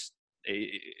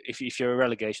if you're a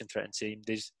relegation threatened team,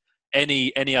 there's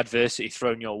any adversity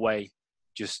thrown your way,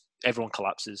 just everyone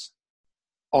collapses.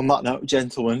 On that note,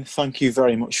 gentlemen, thank you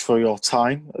very much for your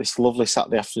time this lovely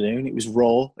Saturday afternoon. It was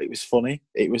raw, it was funny,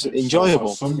 it was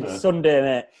enjoyable. Sunday,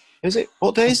 mate. Is it?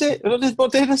 What day is it?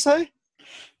 What day did I say?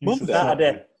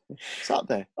 Monday.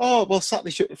 Saturday. Oh, well,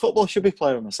 football should be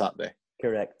played on a Saturday.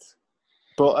 Correct.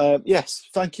 But yes,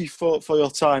 thank you for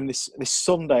your time this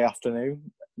Sunday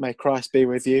afternoon. May Christ be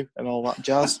with you and all that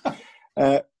jazz.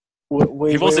 He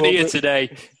wasn't here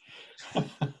today.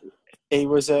 He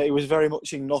was very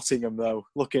much in Nottingham, though,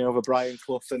 looking over Brian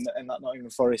Clough and that Nottingham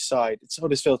Forest side. It's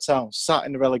Huddersfield Town, sat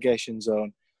in the relegation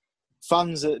zone.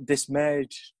 Fans are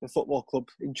dismayed, the football club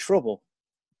in trouble.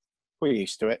 We're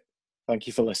used to it. Thank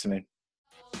you for listening.